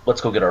says, well,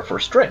 let's go get our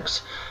first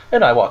drinks.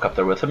 And I walk up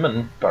there with him,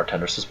 and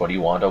bartender says, what do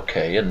you want?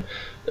 Okay. And,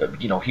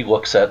 he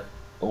looks at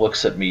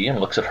me and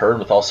looks at her, and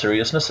with all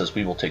seriousness says,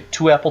 we will take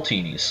 2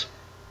 Appletinis.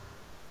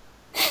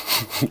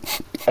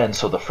 And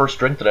so the first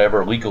drink that I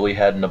ever legally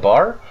had in a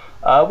bar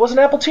was an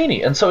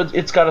Appletini. And so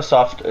it's got a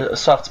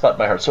soft spot in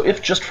my heart. So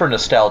if just for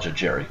nostalgia,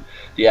 Jerry,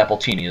 the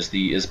Appletini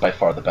is by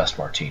far the best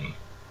martini.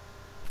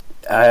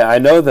 I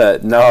know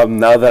that now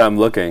that I'm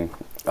looking.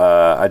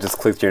 I just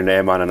clicked your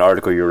name on an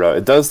article you wrote.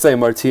 It does say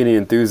martini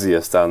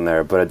enthusiast on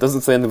there, but it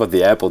doesn't say anything about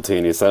the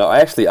Appletini. So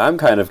I'm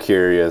kind of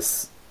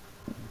curious,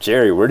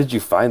 Jerry, where did you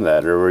find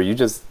that, or did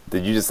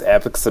you just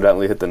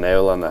accidentally hit the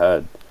nail on the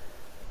head?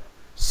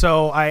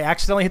 So I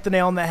accidentally hit the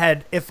nail on the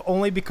head, if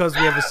only because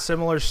we have a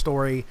similar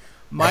story.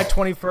 My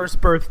 21st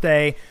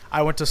birthday,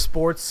 I went to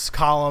sports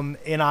column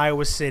in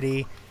Iowa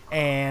City,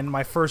 and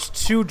my first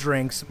 2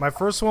 drinks. My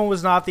first one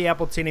was not the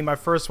Appletini. My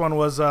first one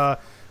was a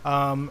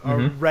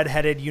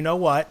redheaded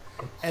you-know-what.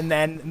 And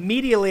then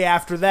immediately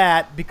after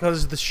that,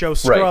 because the show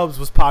Scrubs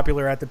was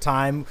popular at the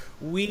time,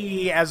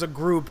 we as a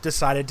group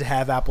decided to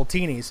have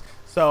Appletinis.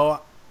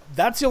 So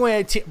that's the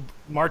only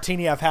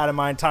martini I've had in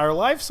my entire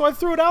life, so I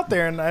threw it out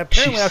there, and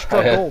apparently I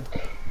struck gold.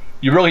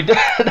 You really did.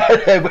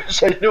 I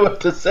wish I knew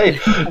what to say.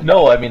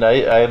 No, I mean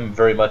I am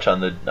very much on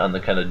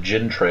the kind of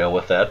gin trail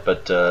with that,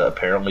 but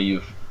apparently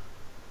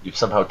you've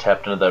somehow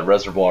tapped into that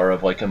reservoir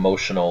of like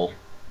emotional,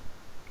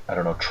 I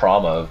don't know,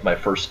 trauma of my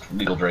first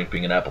legal drink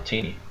being an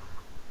Appletini.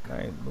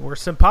 We're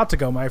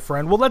simpatico, my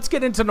friend. Well, let's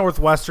get into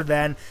Northwestern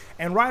then,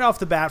 and right off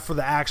the bat for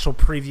the actual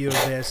preview of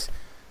this,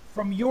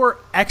 from your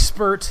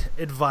expert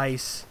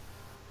advice,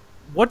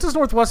 what does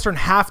Northwestern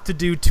have to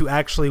do to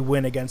actually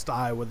win against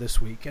Iowa this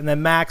week? And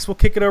then, Max, we'll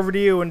kick it over to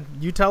you, and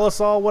you tell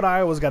us all what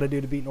Iowa's got to do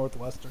to beat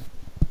Northwestern.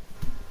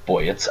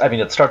 Boy, it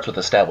starts with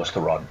establish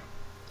the run.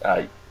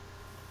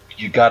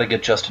 You got to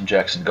get Justin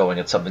Jackson going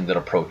at something that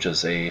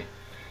approaches a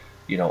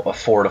 4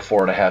 to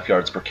 4.5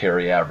 yards per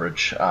carry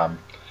average.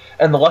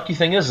 And the lucky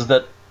thing is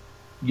that,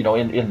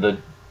 in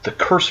the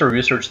cursory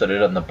research that I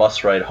did on the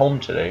bus ride home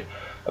today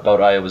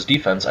about Iowa's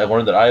defense, I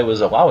learned that Iowa is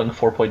allowing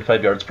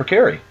 4.5 yards per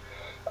carry.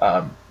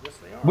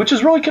 Which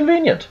is really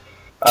convenient,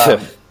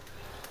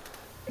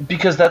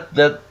 because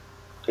that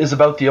is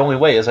about the only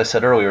way. As I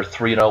said earlier,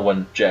 3-0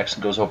 when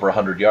Jackson goes over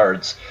 100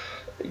 yards.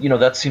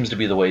 That seems to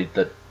be the way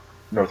that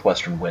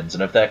Northwestern wins.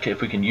 And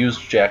if we can use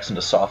Jackson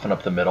to soften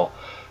up the middle,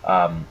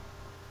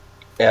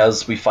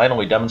 as we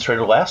finally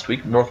demonstrated last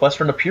week,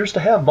 Northwestern appears to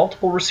have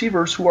multiple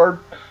receivers who are,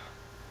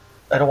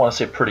 I don't want to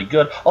say pretty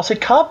good, I'll say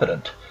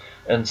competent,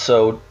 and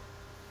so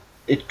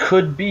it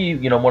could be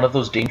one of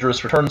those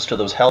dangerous returns to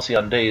those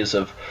halcyon days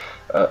of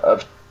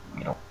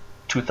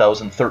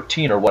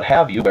 2013 or what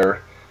have you,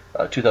 where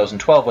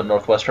 2012 when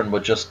Northwestern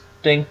would just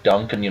dink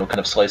dunk and kind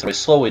of slice away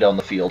slowly down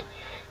the field.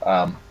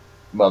 Well,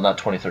 not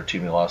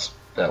 2013, we lost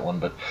that one,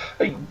 but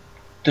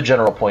the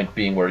general point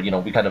being where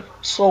we kind of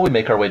slowly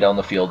make our way down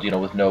the field,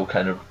 with no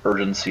kind of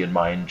urgency in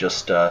mind,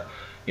 just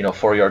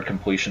 4-yard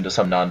completion to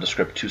some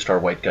nondescript 2-star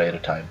white guy at a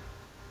time.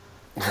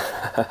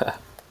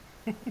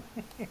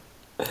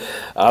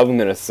 I'm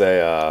gonna say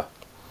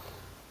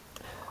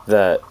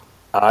that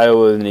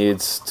Iowa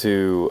needs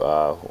to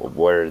what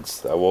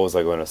was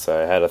I going to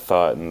say? I had a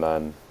thought, and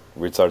then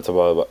we started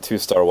talking about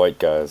 2-star white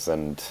guys,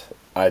 and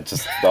I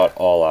just thought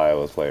all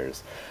Iowa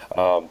players.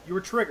 You were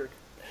triggered.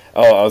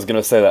 Oh, I was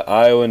going to say that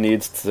Iowa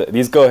needs to.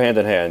 These go hand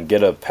in hand.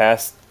 Get a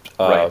pass,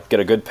 get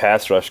a good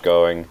pass rush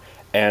going,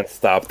 and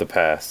stop the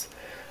pass.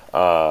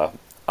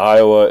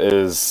 Iowa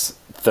is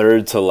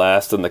third to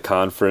last in the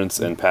conference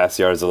in pass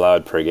yards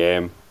allowed per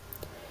game.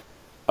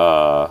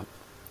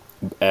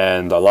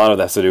 And a lot of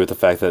that has to do with the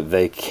fact that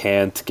they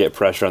can't get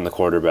pressure on the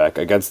quarterback.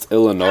 Against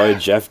Illinois,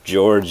 Jeff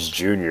George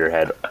Jr.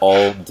 had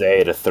all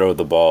day to throw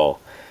the ball.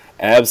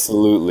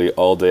 Absolutely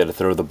all day to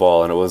throw the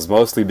ball. And it was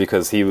mostly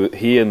because he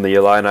and the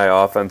Illini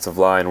offensive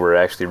line were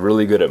actually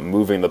really good at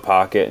moving the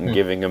pocket and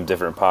giving him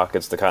different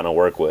pockets to kind of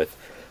work with.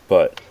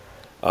 But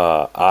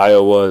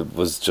Iowa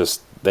was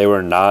just... They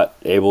were not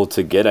able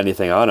to get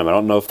anything on him. I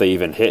don't know if they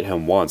even hit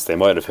him once. They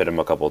might have hit him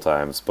a couple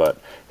times, but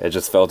it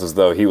just felt as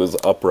though he was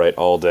upright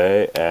all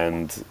day,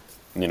 and,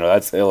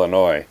 that's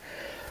Illinois.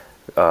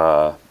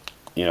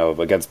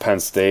 Against Penn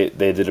State,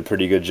 they did a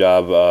pretty good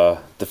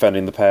job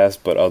defending the pass,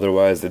 but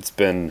otherwise it's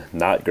been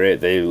not great.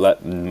 They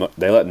let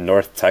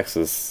North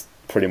Texas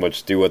pretty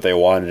much do what they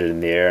wanted in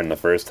the air in the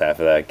first half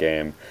of that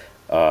game.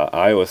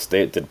 Iowa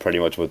State did pretty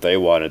much what they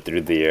wanted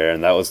through the air,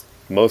 and that was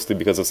mostly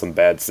because of some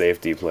bad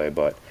safety play,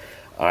 but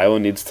Iowa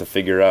needs to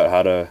figure out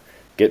how to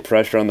get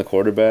pressure on the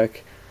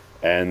quarterback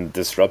and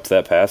disrupt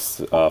that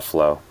pass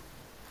flow.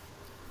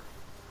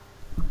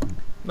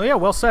 No, yeah,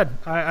 well said.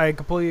 I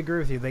completely agree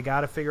with you. They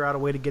got to figure out a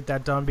way to get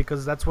that done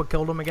because that's what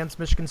killed them against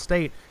Michigan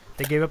State.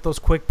 They gave up those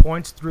quick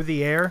points through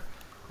the air,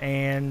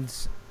 and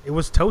it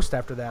was toast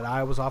after that.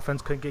 Iowa's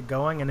offense couldn't get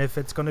going, and if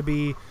it's going to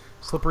be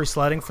slippery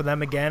sledding for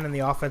them again and the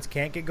offense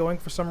can't get going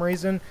for some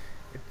reason,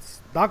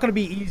 it's not going to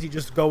be easy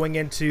just going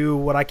into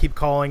what I keep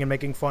calling and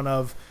making fun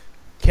of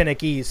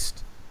Kinnick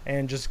East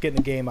and just getting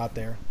a game out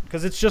there,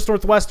 because it's just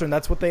Northwestern.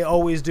 That's what they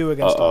always do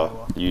against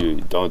Iowa.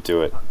 You don't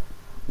do it.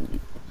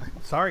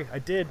 Sorry, I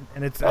did,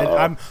 and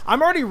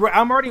I'm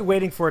already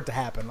waiting for it to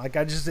happen. Like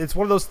it's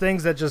one of those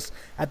things that just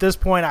at this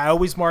point I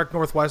always mark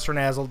Northwestern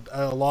as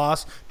a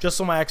loss, just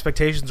so my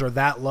expectations are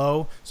that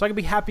low, so I can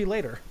be happy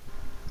later.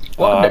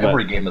 Welcome to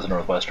every game as a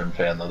Northwestern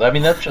fan, though. I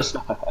mean, that's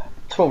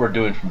what we're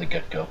doing from the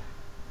get-go.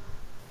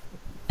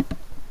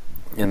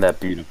 In that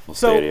beautiful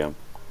stadium.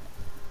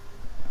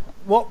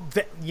 Well,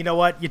 you know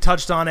what? You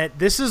touched on it.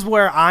 This is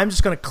where I'm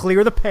just going to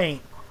clear the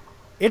paint.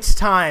 It's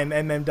time,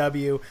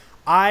 MMW.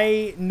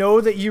 I know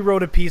that you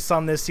wrote a piece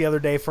on this the other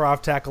day for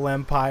Off Tackle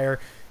Empire.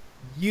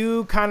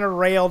 You kind of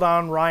railed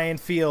on Ryan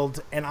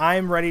Field, and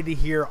I'm ready to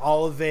hear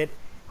all of it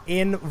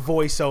in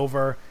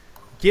voiceover.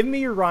 Give me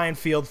your Ryan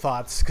Field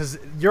thoughts, because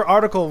your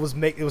article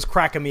was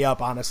cracking me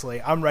up,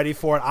 honestly. I'm ready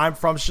for it. I'm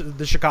from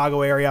the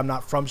Chicago area. I'm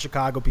not from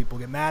Chicago. People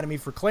get mad at me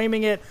for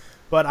claiming it,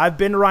 but I've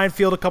been to Ryan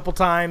Field a couple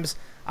times.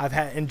 I've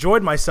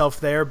enjoyed myself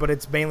there, but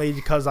it's mainly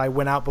because I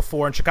went out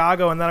before in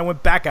Chicago, and then I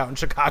went back out in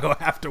Chicago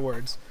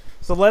afterwards.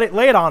 So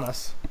lay it on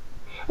us.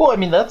 Well, I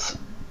mean, that's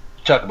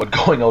talk about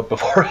going out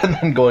before and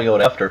then going out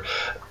after.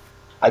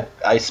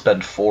 I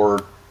spend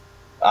 4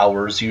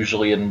 hours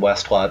usually in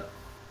West Lot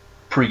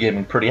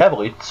pre-gaming pretty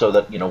heavily, so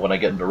that when I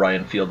get into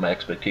Ryan Field, my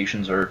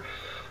expectations are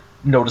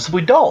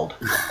noticeably dulled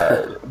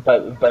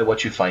by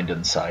what you find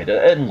inside.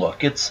 And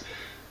look, it's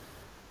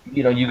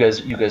you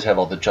guys have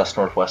all the just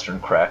Northwestern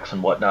cracks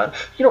and whatnot.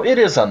 It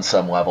is on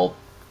some level.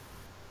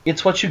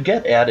 It's what you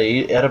get at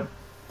a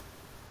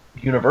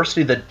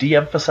university that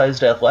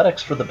de-emphasized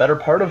athletics for the better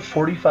part of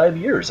 45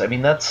 years. I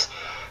mean,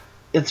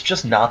 it's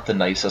just not the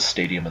nicest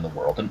stadium in the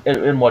world.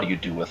 And what do you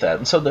do with that?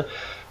 And so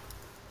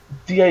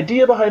the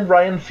idea behind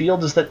Ryan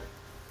Field is that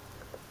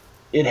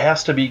it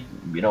has to be,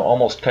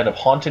 almost kind of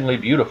hauntingly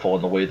beautiful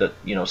in the way that,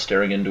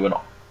 staring into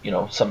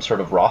some sort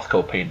of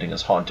Rothko painting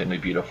is hauntingly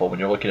beautiful when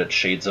you're looking at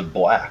shades of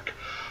black.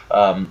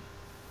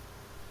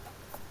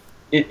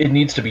 It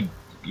needs to be,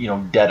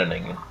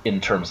 deadening in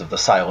terms of the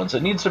silence.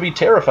 It needs to be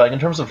terrifying in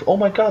terms of, oh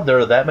my God, there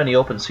are that many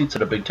open seats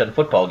at a Big Ten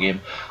football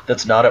game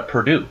that's not at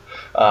Purdue,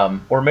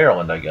 or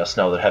Maryland, I guess,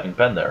 now that having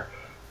been there.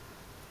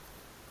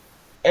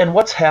 And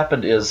what's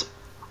happened is,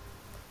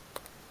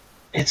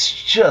 it's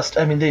just,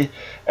 I mean,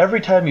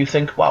 every time you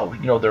think, wow,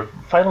 they're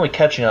finally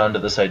catching on to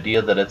this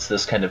idea that it's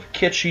this kind of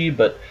kitschy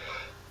but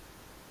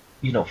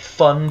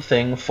fun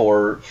thing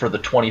for the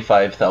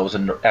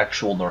 25,000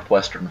 actual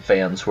Northwestern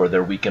fans who are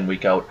there week in,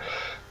 week out.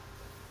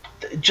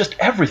 Just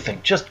everything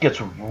just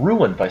gets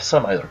ruined by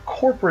some either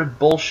corporate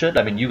bullshit.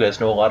 I mean, you guys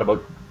know a lot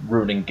about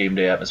ruining game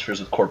day atmospheres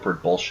with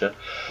corporate bullshit.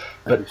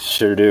 But I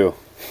sure do.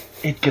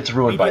 It gets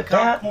ruined by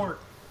that. Court.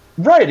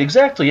 Right,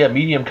 exactly. Yeah,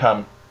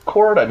 Mediacom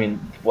Court. I mean,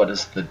 what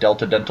is the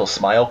Delta Dental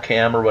Smile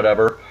Cam or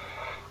whatever?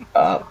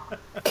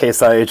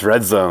 Case IH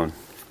Red Zone.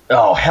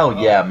 Oh, hell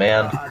yeah,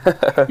 man.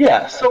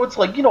 Yeah, so it's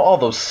like, all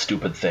those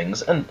stupid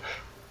things. And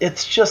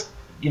it's just,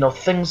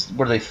 things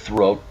where they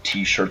throw out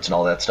T-shirts and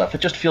all that stuff.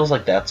 It just feels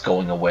like that's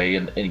going away.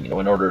 And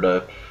in order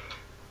to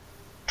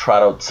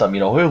trot out some,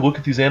 hey, look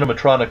at these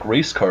animatronic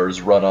race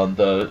cars run on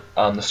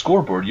the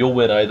scoreboard. You'll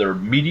win either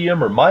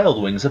medium or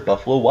mild wings at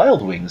Buffalo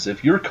Wild Wings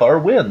if your car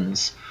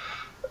wins.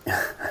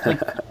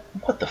 Like,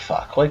 what the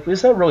fuck? Like,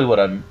 is that really what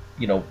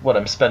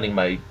I'm spending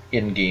my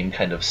in-game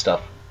kind of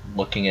stuff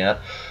looking at?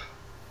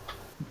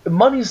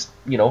 Money's,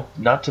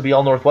 not to be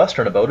all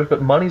Northwestern about it,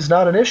 but money's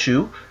not an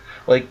issue.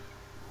 Like,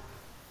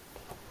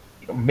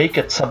 make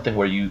it something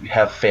where you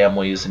have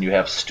families and you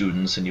have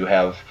students and you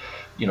have,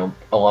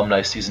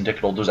 alumni season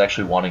ticket holders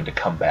actually wanting to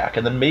come back.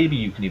 And then maybe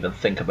you can even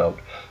think about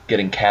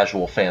getting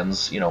casual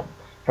fans,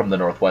 from the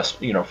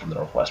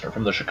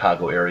from the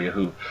Chicago area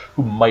who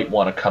might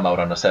want to come out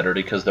on a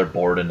Saturday because they're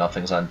bored and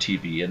nothing's on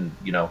TV, and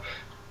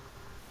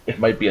it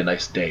might be a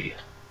nice day.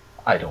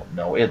 I don't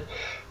know.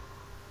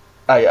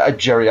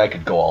 Jerry, I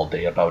could go all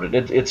day about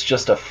it. It's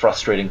just a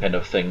frustrating kind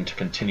of thing to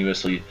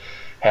continuously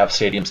have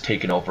stadiums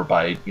taken over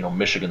by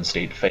Michigan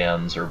State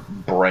fans or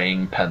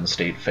braying Penn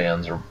State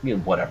fans or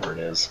whatever it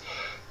is.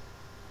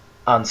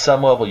 On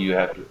some level, you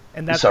have to.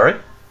 And that's, sorry.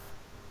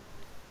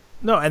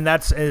 No, and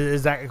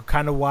is that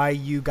kind of why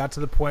you got to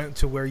the point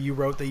to where you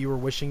wrote that you were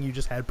wishing you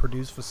just had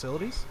Purdue's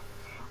facilities?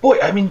 Boy,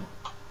 I mean,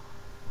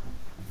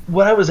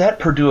 when I was at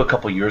Purdue a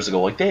couple years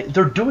ago, like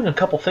they're doing a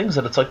couple things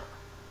that it's like,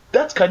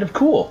 that's kind of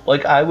cool.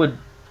 Like, I would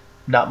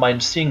not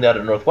mind seeing that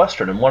at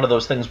Northwestern. And one of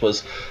those things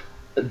was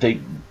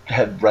they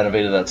had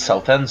renovated that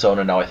south end zone,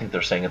 and now I think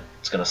they're saying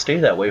it's going to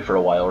stay that way for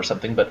a while or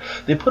something. But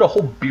they put a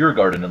whole beer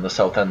garden in the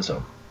south end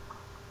zone.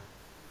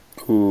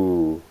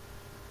 Ooh.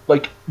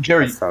 Like,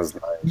 Jerry. That sounds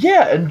nice.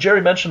 Yeah, and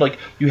Jerry mentioned, like,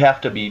 you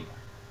have to be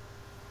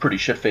pretty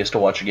shit-faced to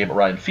watch a game at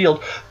Ryan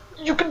Field.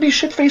 You can be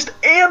shit-faced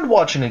and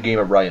watching a game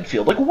at Ryan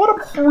Field. Like, what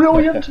a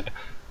brilliant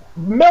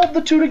meld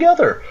the two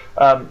together.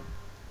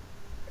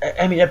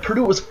 I mean, at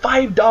Purdue it was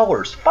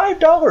 $5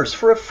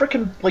 for a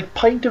frickin'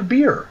 pint of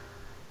beer,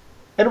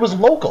 and it was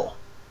local.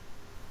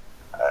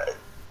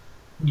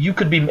 you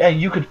could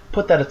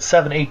put that at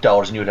 $7,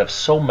 $8, and you would have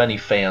so many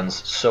fans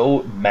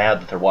so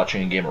mad that they're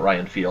watching a game at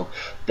Ryan Field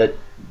that,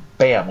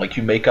 bam, like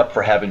you make up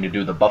for having to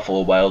do the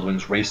Buffalo Wild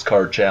Wings race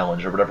car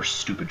challenge or whatever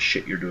stupid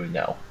shit you're doing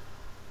now.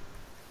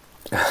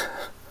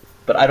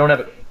 But I don't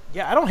have it.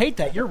 Yeah, I don't hate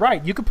that. You're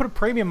right. You could put a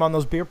premium on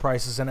those beer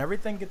prices, and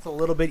everything gets a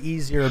little bit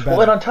easier and better.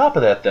 Well, and on top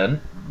of that,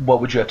 then, what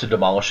would you have to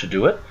demolish to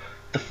do it?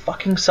 The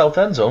fucking south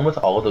end zone with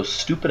all of those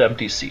stupid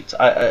empty seats.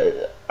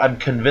 I'm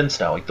convinced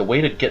now, like, the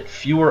way to get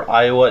fewer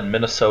Iowa and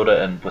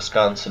Minnesota and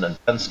Wisconsin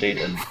and Penn State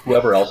and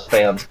whoever else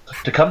fans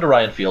to come to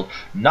Ryan Field,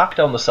 knock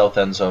down the south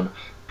end zone,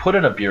 put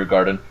in a beer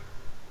garden,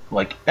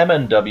 like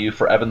MNW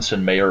for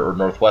Evanston Mayor or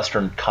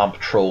Northwestern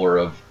Comptroller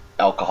of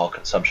Alcohol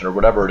Consumption or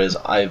whatever it is.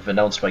 I've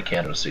announced my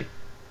candidacy.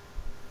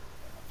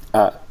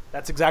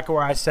 That's exactly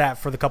where I sat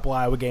for the couple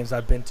Iowa games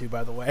I've been to,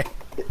 by the way.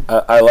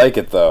 I like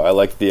it though. I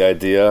like the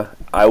idea.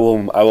 I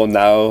will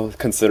now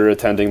consider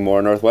attending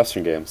more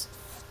Northwestern games.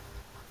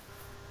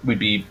 We'd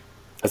be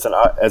as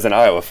an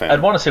Iowa fan.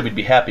 I'd want to say we'd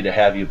be happy to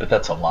have you, but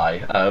that's a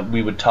lie.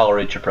 We would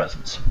tolerate your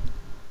presence.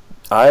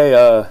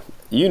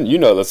 You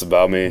know this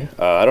about me.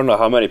 I don't know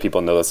how many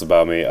people know this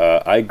about me.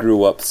 I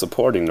grew up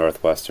supporting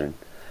Northwestern.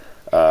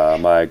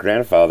 My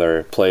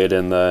grandfather played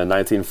in the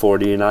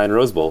 1949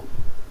 Rose Bowl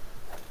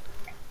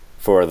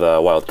for the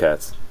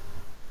Wildcats.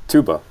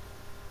 Tuba.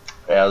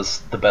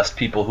 As the best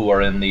people who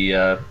are in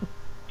the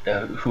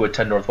who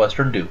attend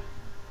Northwestern do.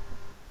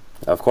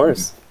 Of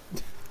course.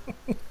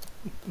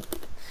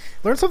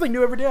 Learn something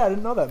new every day. I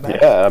didn't know that, man.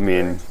 Yeah, I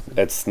mean,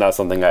 it's not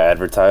something I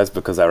advertise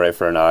because I write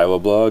for an Iowa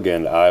blog,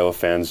 and Iowa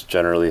fans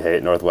generally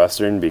hate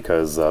Northwestern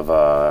because of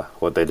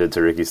what they did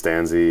to Ricky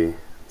Stanzi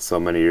so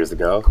many years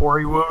ago.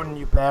 Corey Wooten,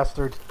 you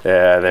bastard.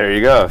 Yeah, there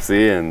you go.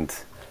 See, and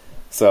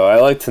so I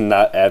like to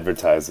not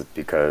advertise it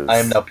because I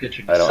am now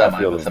pitching I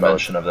semi with the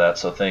mention of that,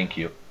 so thank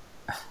you.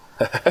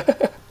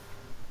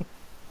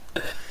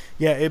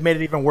 Yeah, it made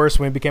it even worse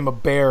when he became a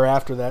Bear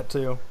after that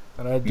too,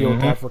 and I had to deal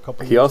with that for a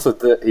couple. He also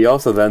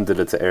then did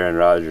it to Aaron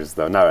Rodgers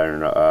though. Not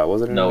Aaron.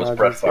 Was it Aaron No, it was Rodgers?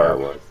 Brett Favre. Yeah, it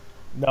was.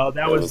 No,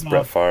 that It was was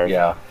Brett Favre.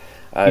 Yeah,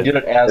 he did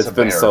it as a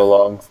Bear. It's been so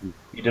long.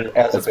 He did it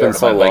as It's a Bear been to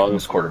so my long.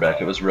 Vikings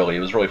quarterback. It was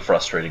really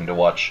frustrating to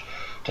watch,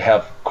 to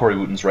have Corey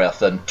Wooten's wrath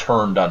then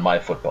turned on my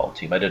football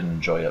team. I didn't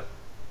enjoy it.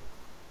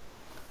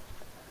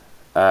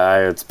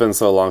 It's been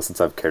so long since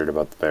I've cared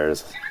about the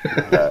Bears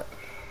that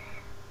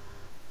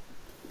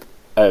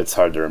it's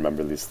hard to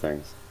remember these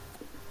things.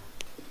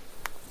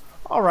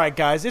 All right,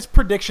 guys, it's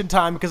prediction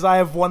time because I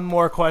have one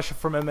more question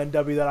from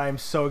MNW that I am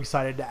so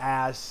excited to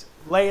ask.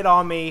 Lay it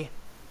on me.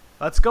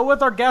 Let's go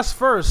with our guest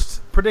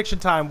first. Prediction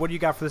time. What do you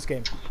got for this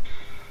game?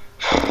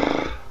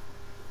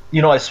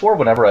 You know, I swore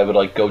whenever I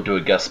would go do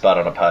a guest spot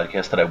on a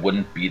podcast that I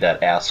wouldn't be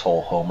that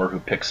asshole Homer who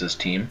picks his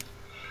team.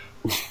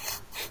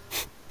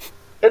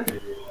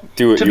 And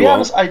Do what to you be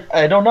want. honest,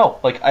 I don't know.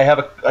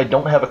 I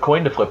don't have a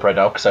coin to flip right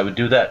now because I would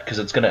do that because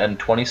it's going to end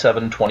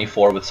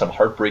 27-24 with some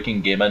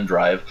heartbreaking game-end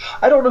drive.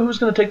 I don't know who's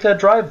going to take that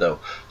drive though.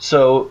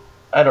 So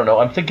I don't know.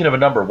 I'm thinking of a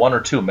number, 1 or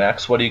 2.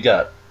 Max, what do you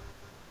got?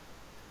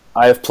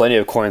 I have plenty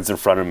of coins in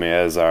front of me,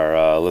 as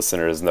our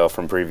listeners know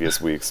from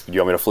previous weeks. Do you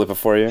want me to flip it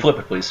for you? Flip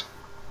it, please.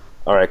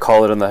 All right,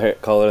 call it in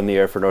the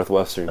air for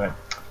Northwestern. All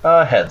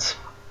right. Heads.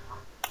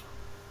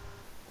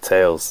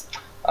 Tails.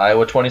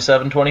 Iowa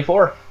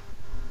 27-24.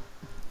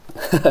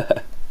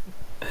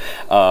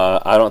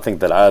 I don't think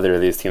that either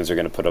of these teams are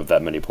going to put up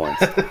that many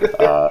points.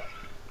 I'm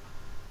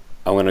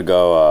going to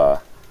go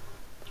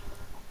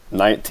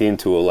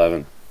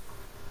 19-11.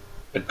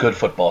 A good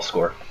football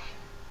score.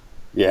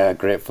 Yeah,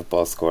 great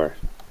football score.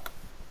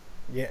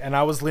 Yeah, and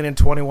I was leaning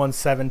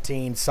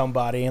 21-17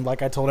 somebody, and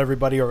like I told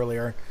everybody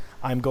earlier,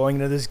 I'm going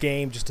into this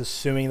game just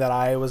assuming that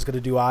Iowa's going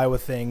to do Iowa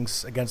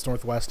things against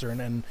Northwestern,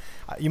 and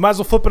you might as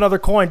well flip another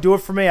coin. Do it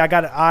for me. I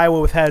got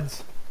Iowa with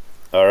heads.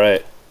 All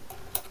right.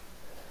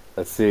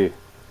 Let's see.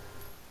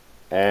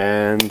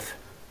 And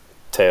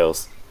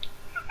tails.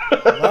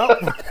 Well,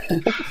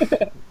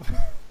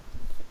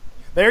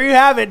 there you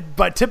have it.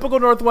 But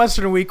typical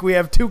Northwestern week, we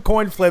have 2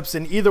 coin flips,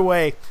 and either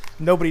way,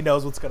 nobody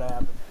knows what's going to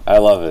happen. I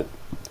love it.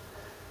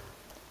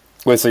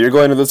 Wait, so you're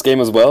going to this game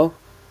as well?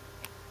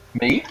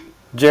 Me?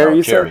 Jerry, No,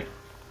 you Jerry. said?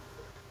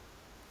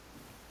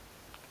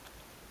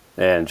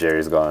 And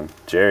Jerry's gone.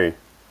 Jerry.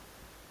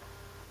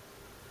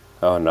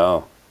 Oh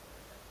no.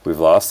 We've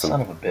lost him. Son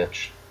of a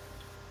bitch.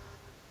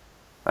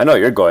 I know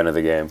you're going to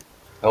the game.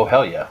 Oh,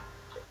 hell yeah.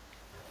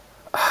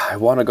 I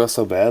want to go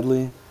so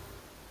badly.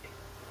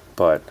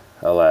 But,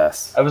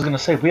 alas. I was going to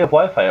say, we have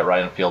Wi-Fi at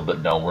Ryan Field,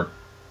 but no,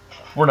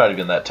 we're not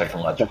even that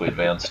technologically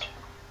advanced.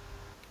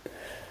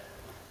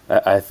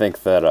 I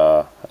think that,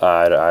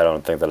 I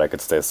don't think that I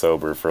could stay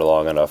sober for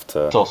long enough It's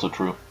to also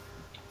true.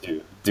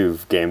 do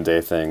game day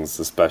things,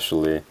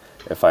 especially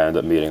if I end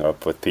up meeting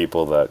up with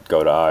people that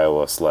go to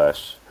Iowa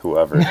 /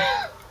 whoever.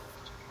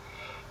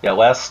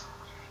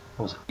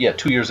 Yeah,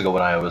 2 years ago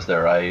when I was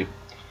there,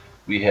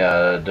 we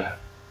had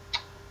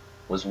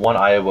one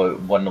Iowa,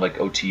 one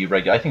OT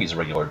regular. I think he's a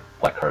regular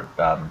black card.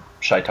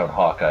 Chi-Town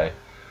Hawkeye.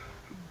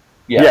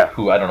 Yeah, Yeah.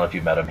 who I don't know if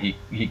you met him.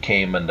 He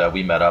came and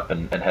we met up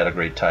and had a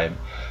great time.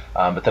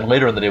 But then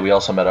later in the day, we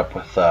also met up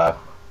with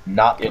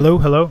not.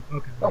 Hello.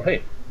 Okay. Oh,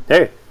 hey.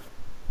 Hey,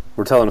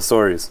 we're telling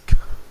stories.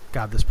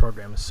 God, this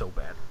program is so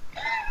bad.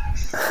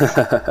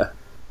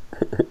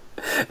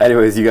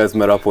 Anyways, you guys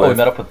met up with. We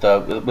met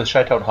up with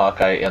Chi-Town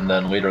Hawkeye, and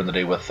then later in the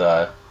day with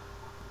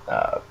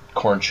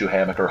Corn Shoe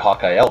Hammock, or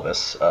Hawkeye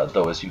Elvis,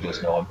 though as you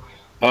guys know him.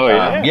 Oh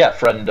yeah. Yeah,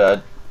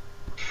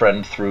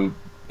 friend through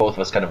both of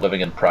us kind of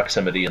living in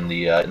proximity in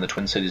the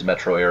Twin Cities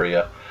metro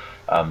area.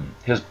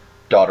 His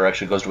daughter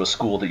actually goes to a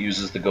school that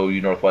uses the Go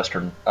You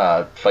Northwestern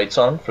fight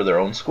song for their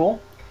own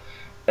school,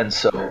 and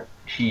so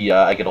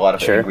I get a lot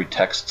of angry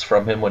texts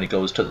from him when he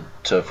goes to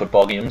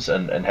football games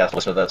and has to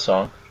listen to that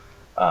song.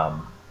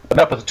 I met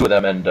up with the two of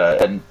them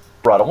and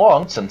brought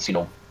along, since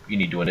you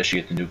need to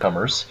initiate the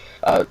newcomers,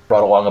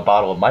 brought along a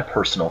bottle of my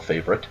personal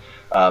favorite,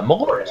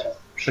 Malort,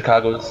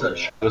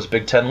 Chicago's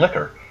Big Ten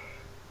liquor.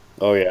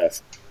 Oh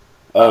yes.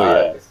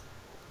 Yes.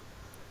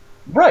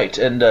 Right,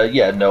 and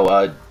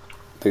Hawkeye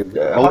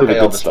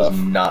Elvis was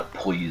not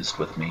pleased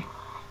with me.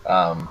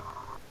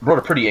 Wrote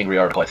a pretty angry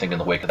article, I think, in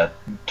the wake of that,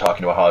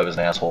 talking about how I was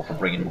an asshole for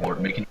bringing Malort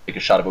and making him take a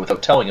shot of it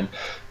without telling him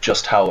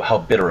just how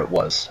bitter it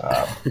was.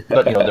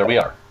 But there we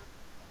are.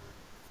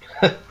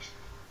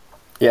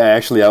 Yeah,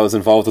 actually, I was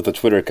involved with a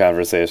Twitter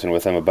conversation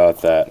with him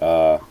about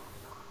that.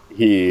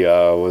 He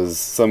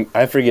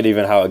I forget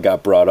even how it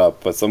got brought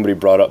up, but somebody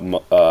brought up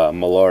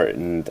Malort,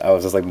 and I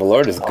was just like,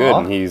 Malort is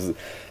good,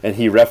 and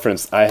he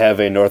referenced, I have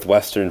a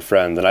Northwestern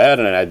friend, and I had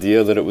an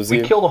idea that it was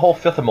you. We killed a whole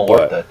fifth of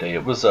Malort that day.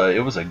 It was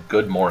a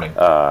good morning.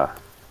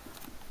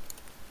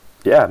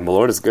 Yeah,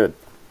 Malort is good.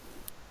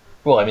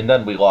 Well, I mean,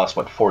 then we lost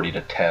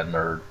 40-10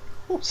 or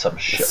some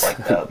shit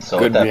like that.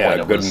 So at that point,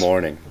 it was good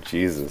morning,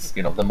 Jesus.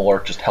 The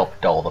Malort just helped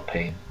dull the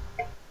pain.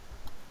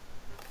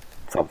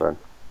 Something.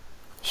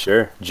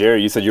 Sure.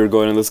 Jerry, you said you were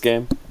going in this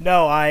game?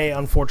 No, I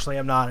unfortunately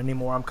am not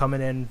anymore. I'm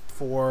coming in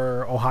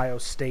for Ohio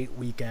State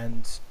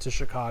weekend to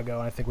Chicago,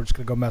 and I think we're just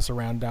going to go mess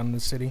around down in the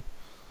city.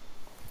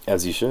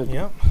 As you should.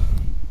 Yep.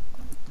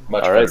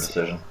 Much better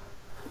decision.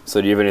 So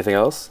do you have anything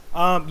else?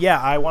 Yeah,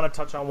 I want to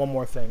touch on one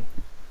more thing.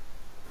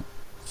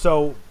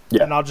 So,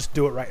 and I'll just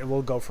do it right.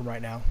 We'll go from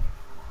right now.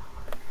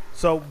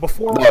 So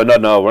before...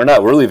 No, we're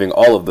not. We're leaving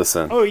all of this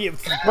in. Oh, yeah,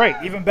 great.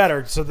 Even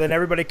better. So then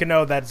everybody can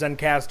know that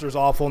Zencaster's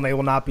awful and they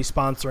will not be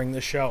sponsoring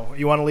this show.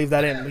 You want to leave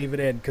that in? Leave it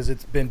in, because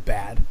it's been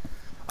bad.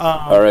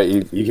 All right,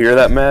 you hear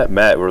that, Matt?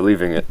 Matt, we're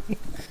leaving it.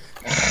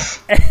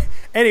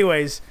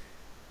 Anyways,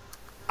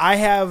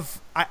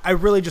 I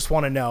really just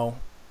want to know.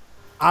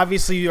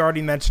 Obviously, you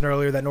already mentioned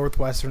earlier that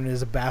Northwestern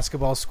is a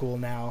basketball school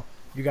now.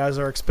 You guys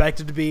are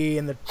expected to be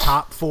in the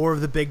top 4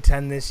 of the Big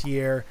Ten this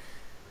year.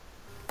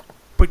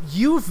 But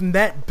you've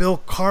met Bill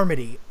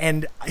Carmody,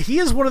 and he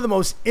is one of the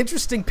most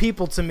interesting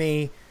people to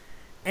me,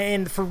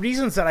 and for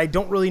reasons that I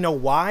don't really know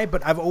why,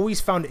 but I've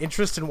always found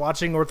interest in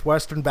watching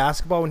Northwestern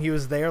basketball when he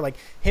was there. Like,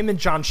 him and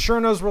John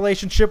Cherno's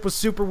relationship was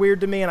super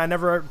weird to me, and I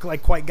never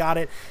quite got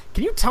it.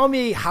 Can you tell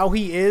me how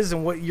he is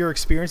and what your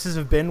experiences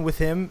have been with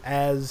him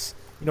as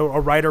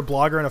a writer,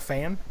 blogger, and a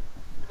fan?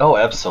 Oh,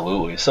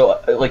 absolutely. So,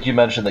 like you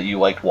mentioned that you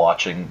liked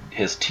watching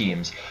his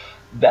teams.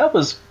 That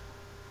was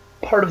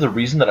part of the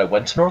reason that I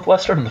went to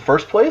Northwestern in the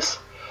first place.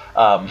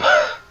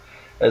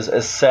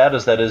 As sad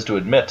as that is to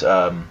admit,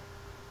 2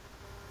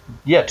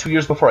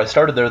 years before I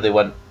started there, they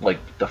went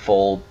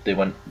they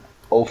went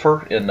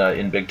over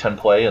in Big Ten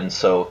play, and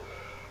so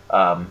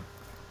Bill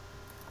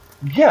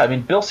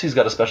C's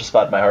got a special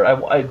spot in my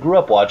heart. I grew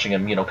up watching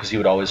him, because he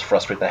would always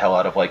frustrate the hell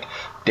out of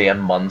Dan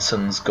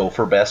Munson's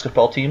Gopher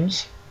basketball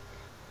teams.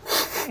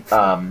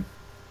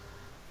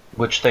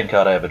 Which, thank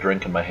God I have a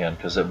drink in my hand,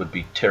 because it would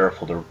be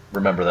terrible to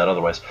remember that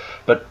otherwise.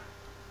 But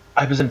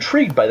I was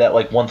intrigued by that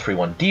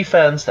 1-3-1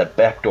 defense, that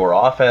backdoor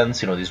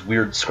offense, these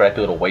weird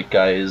scrappy little white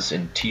guys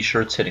in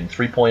t-shirts hitting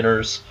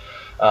three-pointers,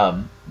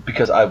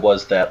 because I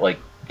was that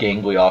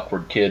gangly,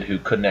 awkward kid who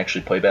couldn't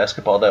actually play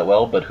basketball that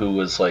well, but who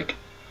was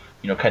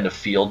kind of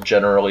field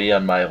generally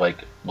on my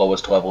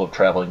lowest level of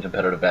traveling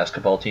competitive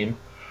basketball team.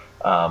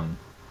 And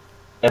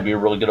we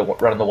were really good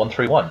at running the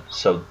 1-3-1,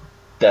 so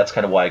that's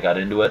kind of why I got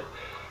into it.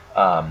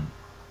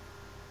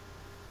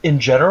 In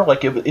general,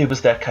 it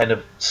was that kind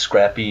of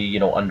scrappy,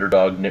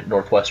 underdog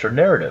Northwestern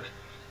narrative.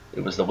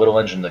 It was the little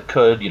engine that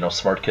could,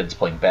 smart kids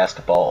playing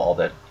basketball,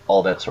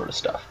 all that sort of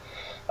stuff.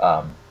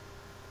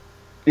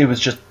 It was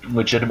just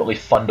legitimately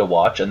fun to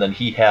watch, and then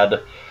he had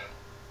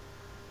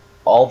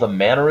all the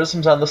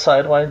mannerisms on the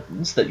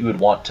sidelines that you would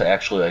want to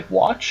actually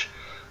watch,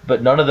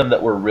 but none of them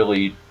that were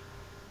really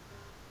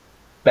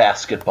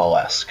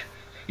basketball-esque.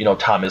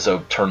 Tom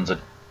Izzo turns a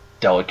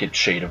delicate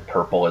shade of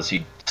purple as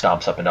he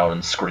stomps up and down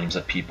and screams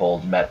at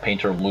people. Matt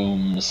Painter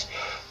looms.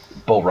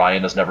 Bo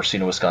Ryan has never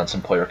seen a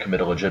Wisconsin player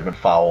commit a legitimate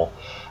foul.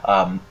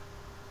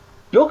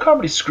 Bill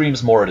Carmody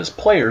screams more at his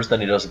players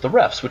than he does at the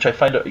refs, which I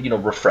find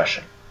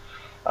refreshing.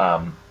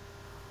 And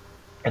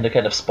to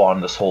kind of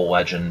spawn this whole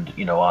legend,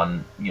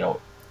 on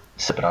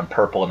sipping on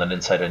purple and then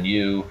inside on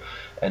you,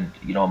 and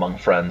among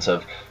friends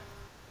of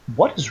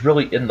what is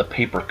really in the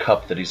paper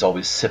cup that he's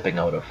always sipping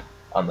out of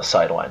on the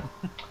sideline.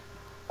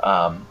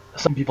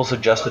 Some people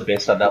suggested,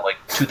 based on that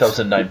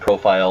 2009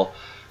 profile,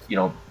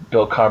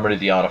 Bill Carmody,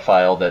 the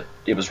Onophile, that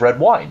it was red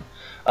wine.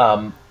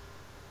 And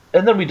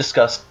then we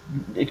discussed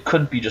it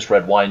couldn't be just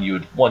red wine.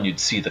 You'd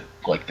see the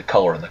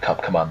color in the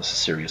cup. Come on, this is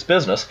serious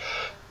business.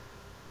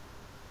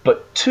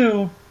 But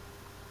 2,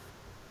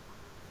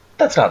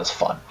 that's not as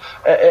fun.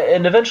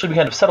 And eventually we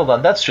kind of settled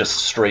on that's just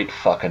straight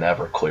fucking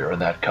Everclear in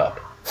that cup.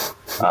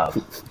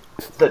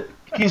 That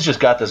he's just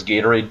got this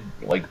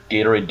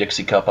Gatorade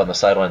Dixie cup on the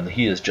sideline, and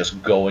he is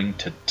just going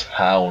to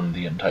town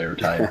the entire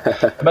time.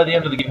 And by the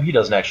end of the game, he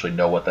doesn't actually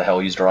know what the hell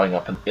he's drawing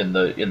up in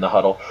the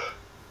huddle,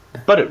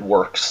 but it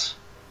works.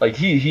 Like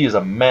he is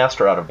a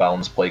master out of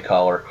bounds play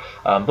caller.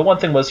 The one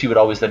thing was he would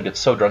always then get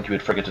so drunk he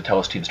would forget to tell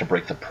his teams to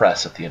break the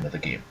press at the end of the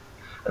game,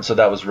 and so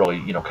that was really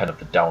kind of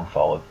the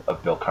downfall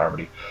of Bill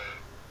Carmody.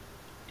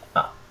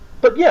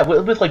 But yeah,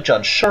 with like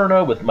John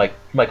Scherna, with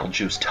Michael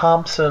Juice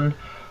Thompson.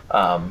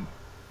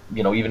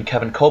 Even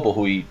Kevin Coble,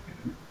 who he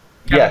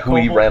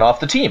ran off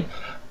the team.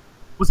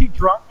 Was he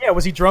drunk? Yeah,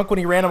 was he drunk when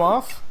he ran him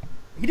off?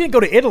 He didn't go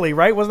to Italy,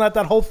 right? Wasn't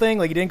that whole thing?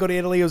 Like, he didn't go to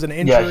Italy, it was an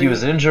injury? Yeah, he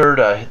was injured.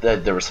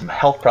 There were some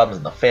health problems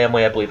in the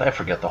family, I believe. I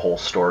forget the whole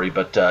story.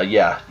 But,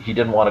 he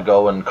didn't want to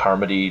go, and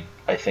Carmody,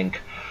 I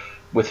think,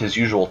 with his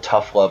usual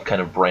tough love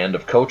kind of brand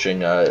of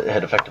coaching,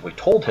 had effectively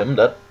told him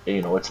that,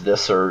 it's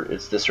this or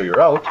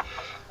you're out.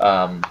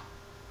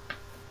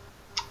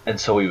 And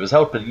so he was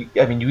out, but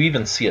you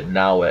even see it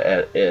now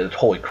at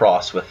Holy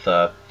Cross with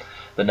the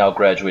now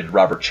graduated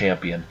Robert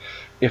Champion.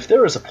 If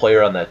there is a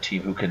player on that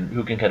team who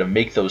can kind of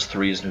make those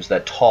threes and who's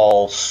that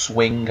tall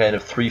swing kind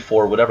of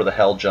 3-4, whatever the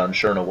hell John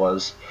Scherna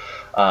was,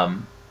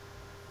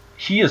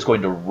 he is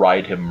going to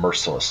ride him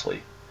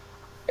mercilessly.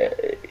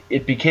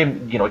 It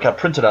became, it got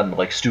printed on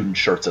like student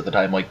shirts at the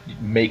time, like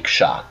make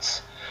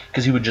shots,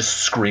 because he would just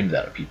scream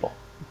that at people.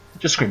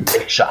 Just scream,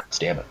 make shots,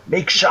 damn it.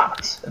 Make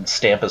shots! And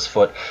stamp his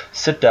foot,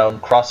 sit down,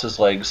 cross his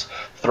legs,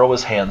 throw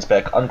his hands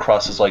back,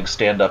 uncross his legs,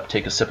 stand up,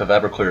 take a sip of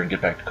Everclear, and get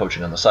back to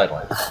coaching on the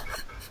sideline.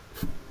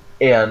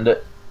 And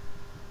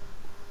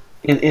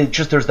it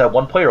just, there's that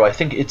one player, I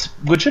think it's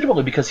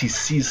legitimately because he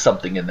sees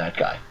something in that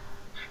guy.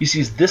 He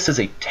sees this as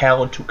a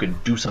talent who can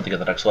do something at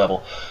the next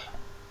level,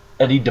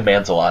 and he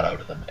demands a lot out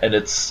of them. And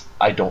it's,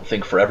 I don't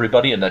think, for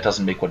everybody, and that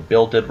doesn't make what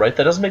Bill did right.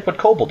 That doesn't make what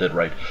Coble did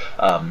right.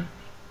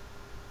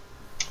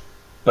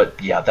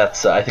 But yeah,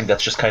 that's I think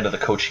that's just kind of the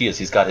coach he is.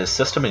 He's got his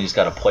system, and he's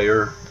got a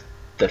player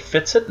that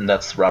fits it, and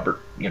that's Robert.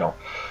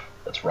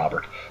 That's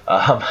Robert.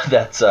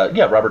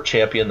 Robert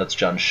Champion. That's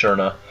John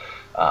Scherna,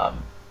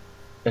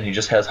 and he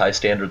just has high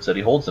standards that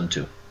he holds them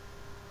to.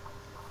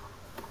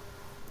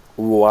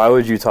 Why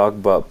would you talk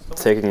about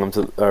taking them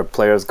to or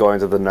players going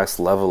to the next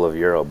level of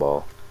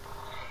Euroball?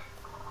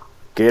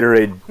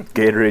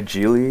 Gatorade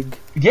G League?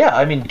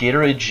 Yeah,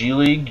 Gatorade G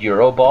League,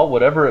 Euroball,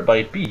 whatever it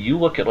might be. You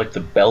look at like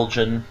the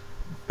Belgian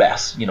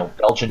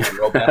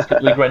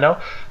Eurobasket League right now.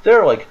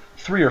 There are like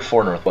 3 or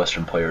 4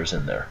 Northwestern players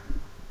in there.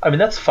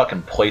 That's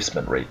fucking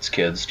placement rates,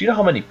 kids. Do you know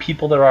how many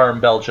people there are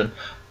in Belgium?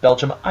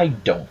 I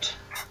don't.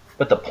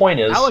 But the point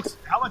is,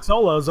 Alex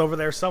Ola's over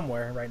there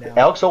somewhere right now.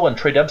 Alex Ola and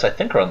Trey Debs, I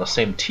think, are on the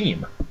same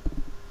team.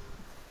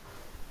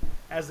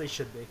 As they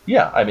should be.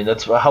 Yeah,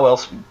 that's how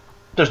else.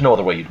 There's no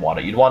other way you'd want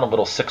it. You'd want a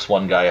little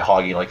 6'1" guy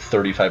hogging like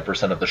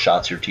 35% of the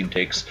shots your team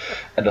takes,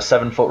 and a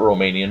 7-foot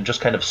Romanian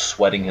just kind of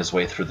sweating his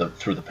way through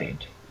the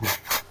paint.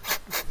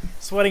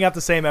 Sweating out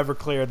the same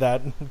Everclear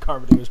that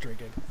Carmody was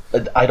drinking.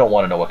 I don't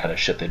want to know what kind of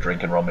shit they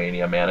drink in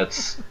Romania, man.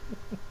 It's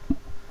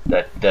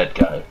that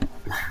guy.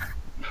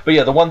 But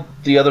yeah,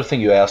 the other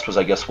thing you asked was,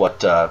 I guess, what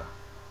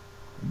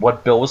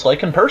Bill was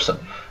like in person.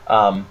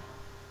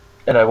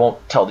 And I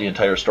won't tell the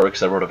entire story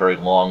because I wrote a very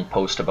long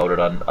post about it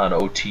on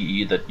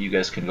OTE that you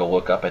guys can go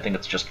look up. I think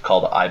it's just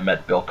called I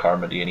Met Bill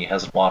Carmody, and he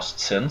hasn't lost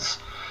since.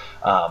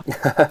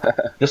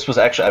 This was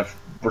actually, I've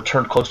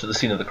returned close to the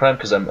scene of the crime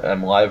because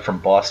I'm live from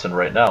Boston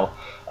right now.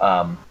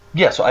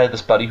 So I had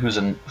this buddy who's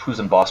in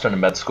Boston in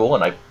med school,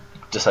 and I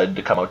decided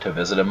to come out to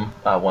visit him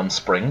one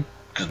spring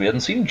because we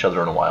hadn't seen each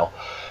other in a while.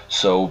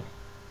 So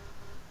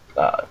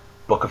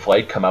book a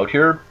flight, come out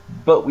here,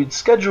 but we'd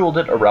scheduled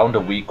it around a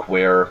week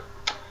where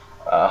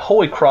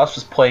Holy Cross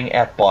was playing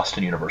at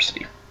Boston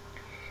University.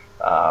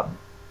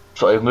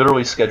 So I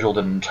literally scheduled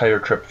an entire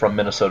trip from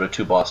Minnesota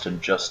to Boston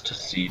just to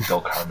see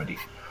Bill Carmody.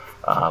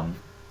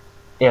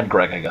 And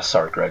Greg, I guess.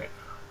 Sorry, Greg.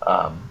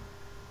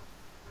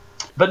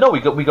 But no, we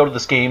go to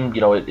this game.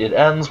 It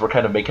ends. We're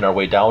kind of making our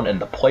way down, and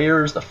the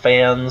players, the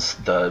fans,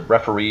 the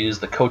referees,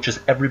 the coaches,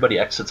 everybody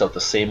exits out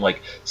the same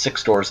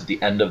 6 doors at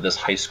the end of this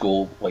high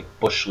school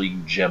Bush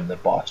League gym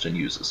that Boston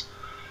uses.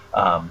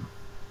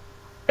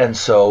 And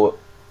so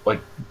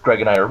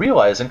Greg and I are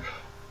realizing,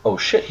 oh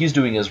shit, he's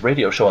doing his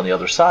radio show on the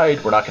other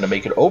side. We're not going to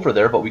make it over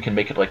there, but we can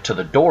make it to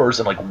the doors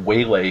and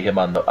waylay him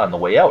on the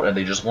way out. And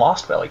they just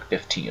lost by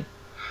 15.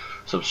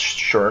 So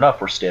sure enough,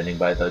 we're standing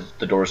by the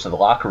doors to the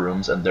locker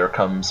rooms, and there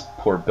comes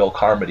poor Bill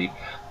Carmody,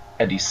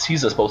 and he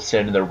sees us both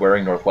standing there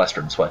wearing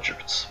Northwestern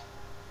sweatshirts.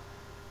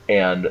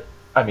 And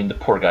the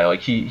poor guy,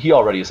 he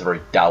already is a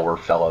very dour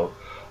fellow.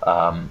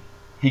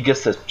 He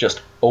gets this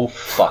just oh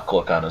fuck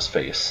look on his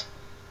face.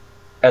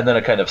 And then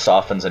it kind of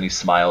softens, and he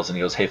smiles, and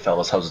he goes, "Hey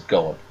fellas, how's it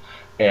going?"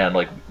 and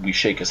like we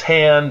shake his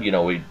hand.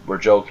 We're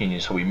joking.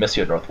 So we miss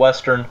you at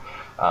Northwestern.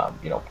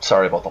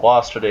 Sorry about the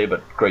loss today,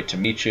 but great to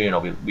meet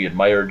you. We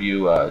admired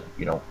you.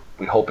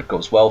 We hope it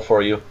goes well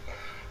for you.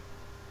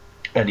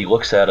 And he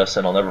looks at us,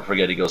 and I'll never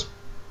forget. He goes,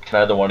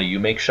 "Can either one of you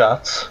make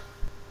shots?"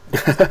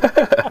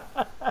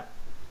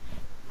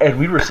 And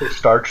we were so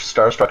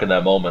starstruck in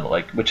that moment,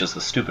 which is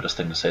the stupidest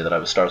thing to say, that I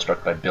was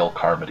starstruck by Bill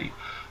Carmody.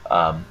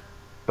 But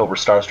we're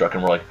starstruck,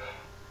 and we're like,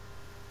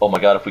 "Oh my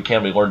God, if we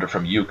can, we learned it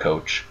from you,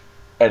 Coach."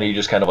 And he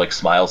just kind of like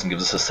smiles and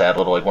gives us a sad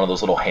little, like one of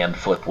those little hand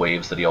flip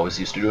waves that he always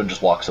used to do, and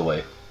just walks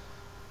away.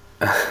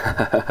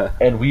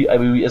 And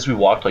as we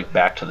walked like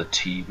back to the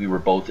tee, we were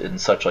both in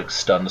such like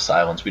stunned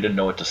silence. We didn't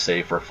know what to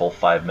say for a full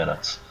 5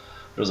 minutes.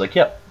 It was like,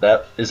 yep,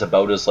 that is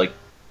about as like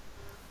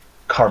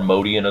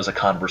Carmodian as a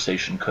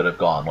conversation could have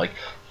gone. Like,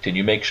 can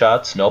you make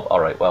shots? Nope. All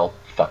right, well,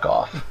 fuck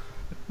off.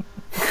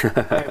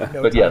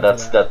 But yeah,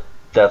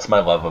 that's my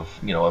love of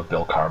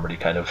Bill Carmody,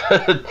 kind of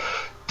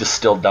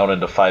distilled down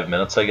into 5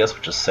 minutes, I guess,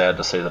 which is sad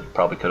to say that it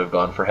probably could have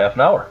gone for half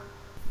an hour.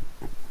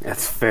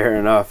 That's fair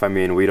enough. I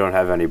mean, we don't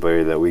have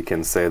anybody that we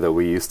can say that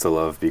we used to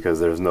love, because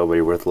there's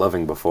nobody worth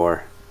loving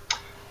before.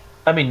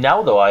 I mean,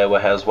 now though, Iowa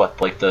has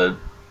like the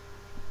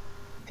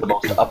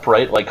most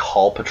upright, like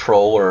hall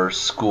patrol or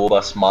school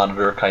bus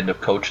monitor kind of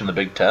coach in the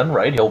Big Ten,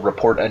 right? He'll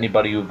report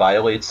anybody who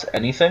violates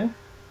anything.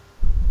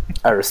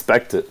 I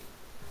respect it.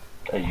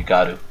 You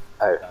got to.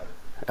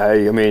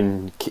 I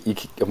mean,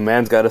 a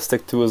man's got to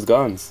stick to his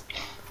guns.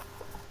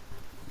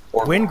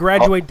 Win,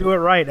 graduate, do it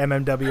right,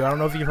 MMW. I don't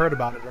know if you heard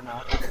about it or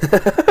not.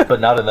 But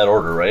not in that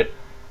order, right?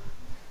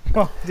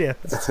 Well, yeah.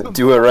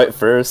 Do it right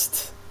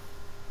first.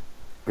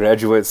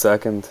 Graduate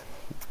second.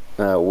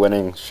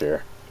 Winning,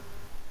 sure.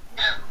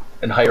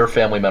 And hire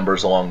family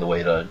members along the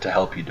way to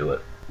help you do it.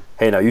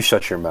 Hey, now you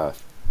shut your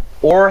mouth.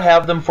 Or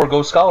have them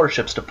forego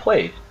scholarships to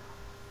play.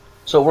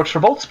 So it works for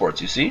both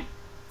sports, you see?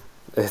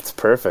 It's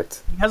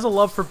perfect. He has a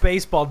love for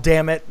baseball,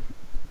 damn it.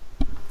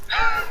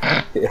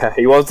 Yeah,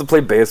 he wants to play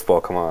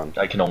baseball, come on.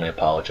 I can only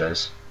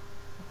apologize.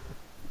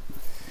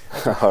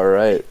 All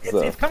right.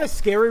 It's kind of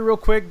scary, real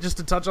quick, just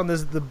to touch on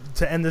this,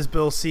 to end this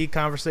Bill C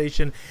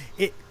conversation.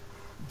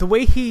 The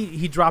way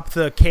he dropped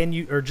the can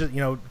you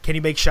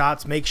make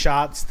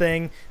shots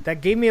thing,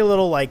 that gave me a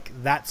little like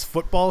that's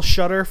football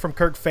shudder from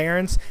Kirk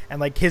Ferentz, and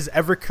like his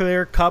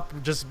Everclear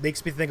cup just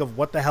makes me think of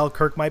what the hell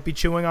Kirk might be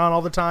chewing on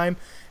all the time,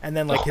 and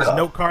then like his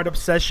note card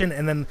obsession,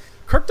 and then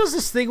Kirk does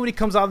this thing when he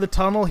comes out of the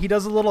tunnel, he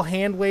does a little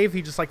hand wave,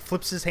 he just like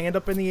flips his hand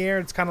up in the air,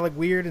 it's kind of like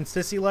weird and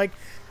sissy like.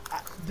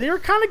 They're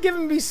kind of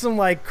giving me some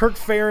like Kirk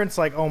Ferentz,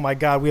 like, oh my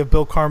God, we have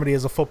Bill Carmody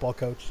as a football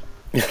coach.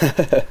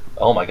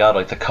 Oh my God,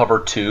 like the cover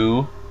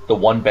 2. The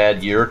one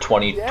bad year,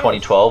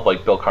 2012,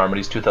 like Bill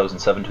Carmody's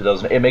 2007,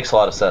 2008. It makes a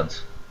lot of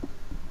sense.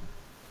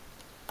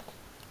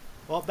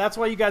 Well, that's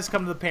why you guys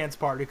come to the pants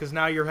party, because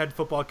now your head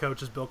football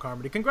coach is Bill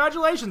Carmody.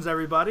 Congratulations,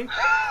 everybody.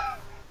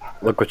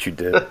 Look what you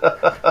did.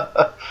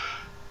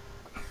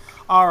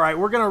 All right,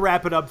 we're going to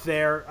wrap it up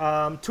there.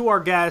 To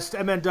our guest,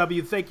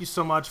 MNW, thank you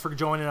so much for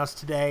joining us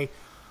today.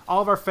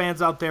 All of our fans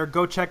out there,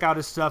 go check out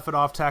his stuff at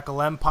Off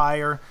Tackle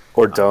Empire.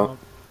 Or don't.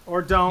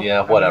 Or don't.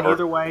 Yeah, whatever.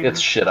 Either way. It's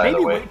shit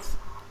either way.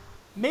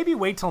 Maybe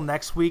wait till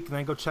next week and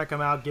then go check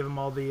him out, give him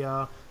all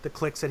the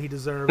clicks that he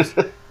deserves.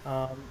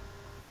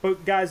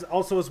 But guys,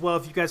 also as well,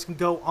 if you guys can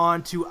go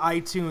on to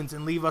iTunes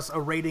and leave us a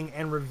rating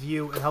and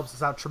review, it helps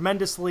us out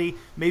tremendously.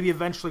 Maybe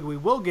eventually we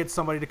will get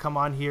somebody to come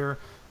on here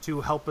to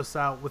help us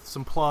out with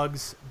some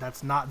plugs.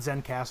 That's not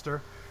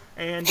Zencastr.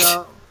 And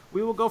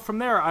we will go from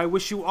there. I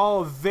wish you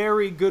all a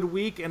very good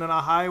week and an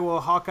Iowa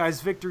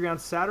Hawkeyes victory on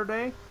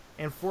Saturday.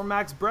 And for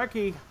Max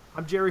Brecky,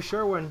 I'm Jerry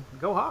Sherwin.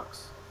 Go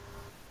Hawks.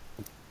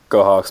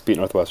 Go Hawks, beat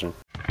Northwestern.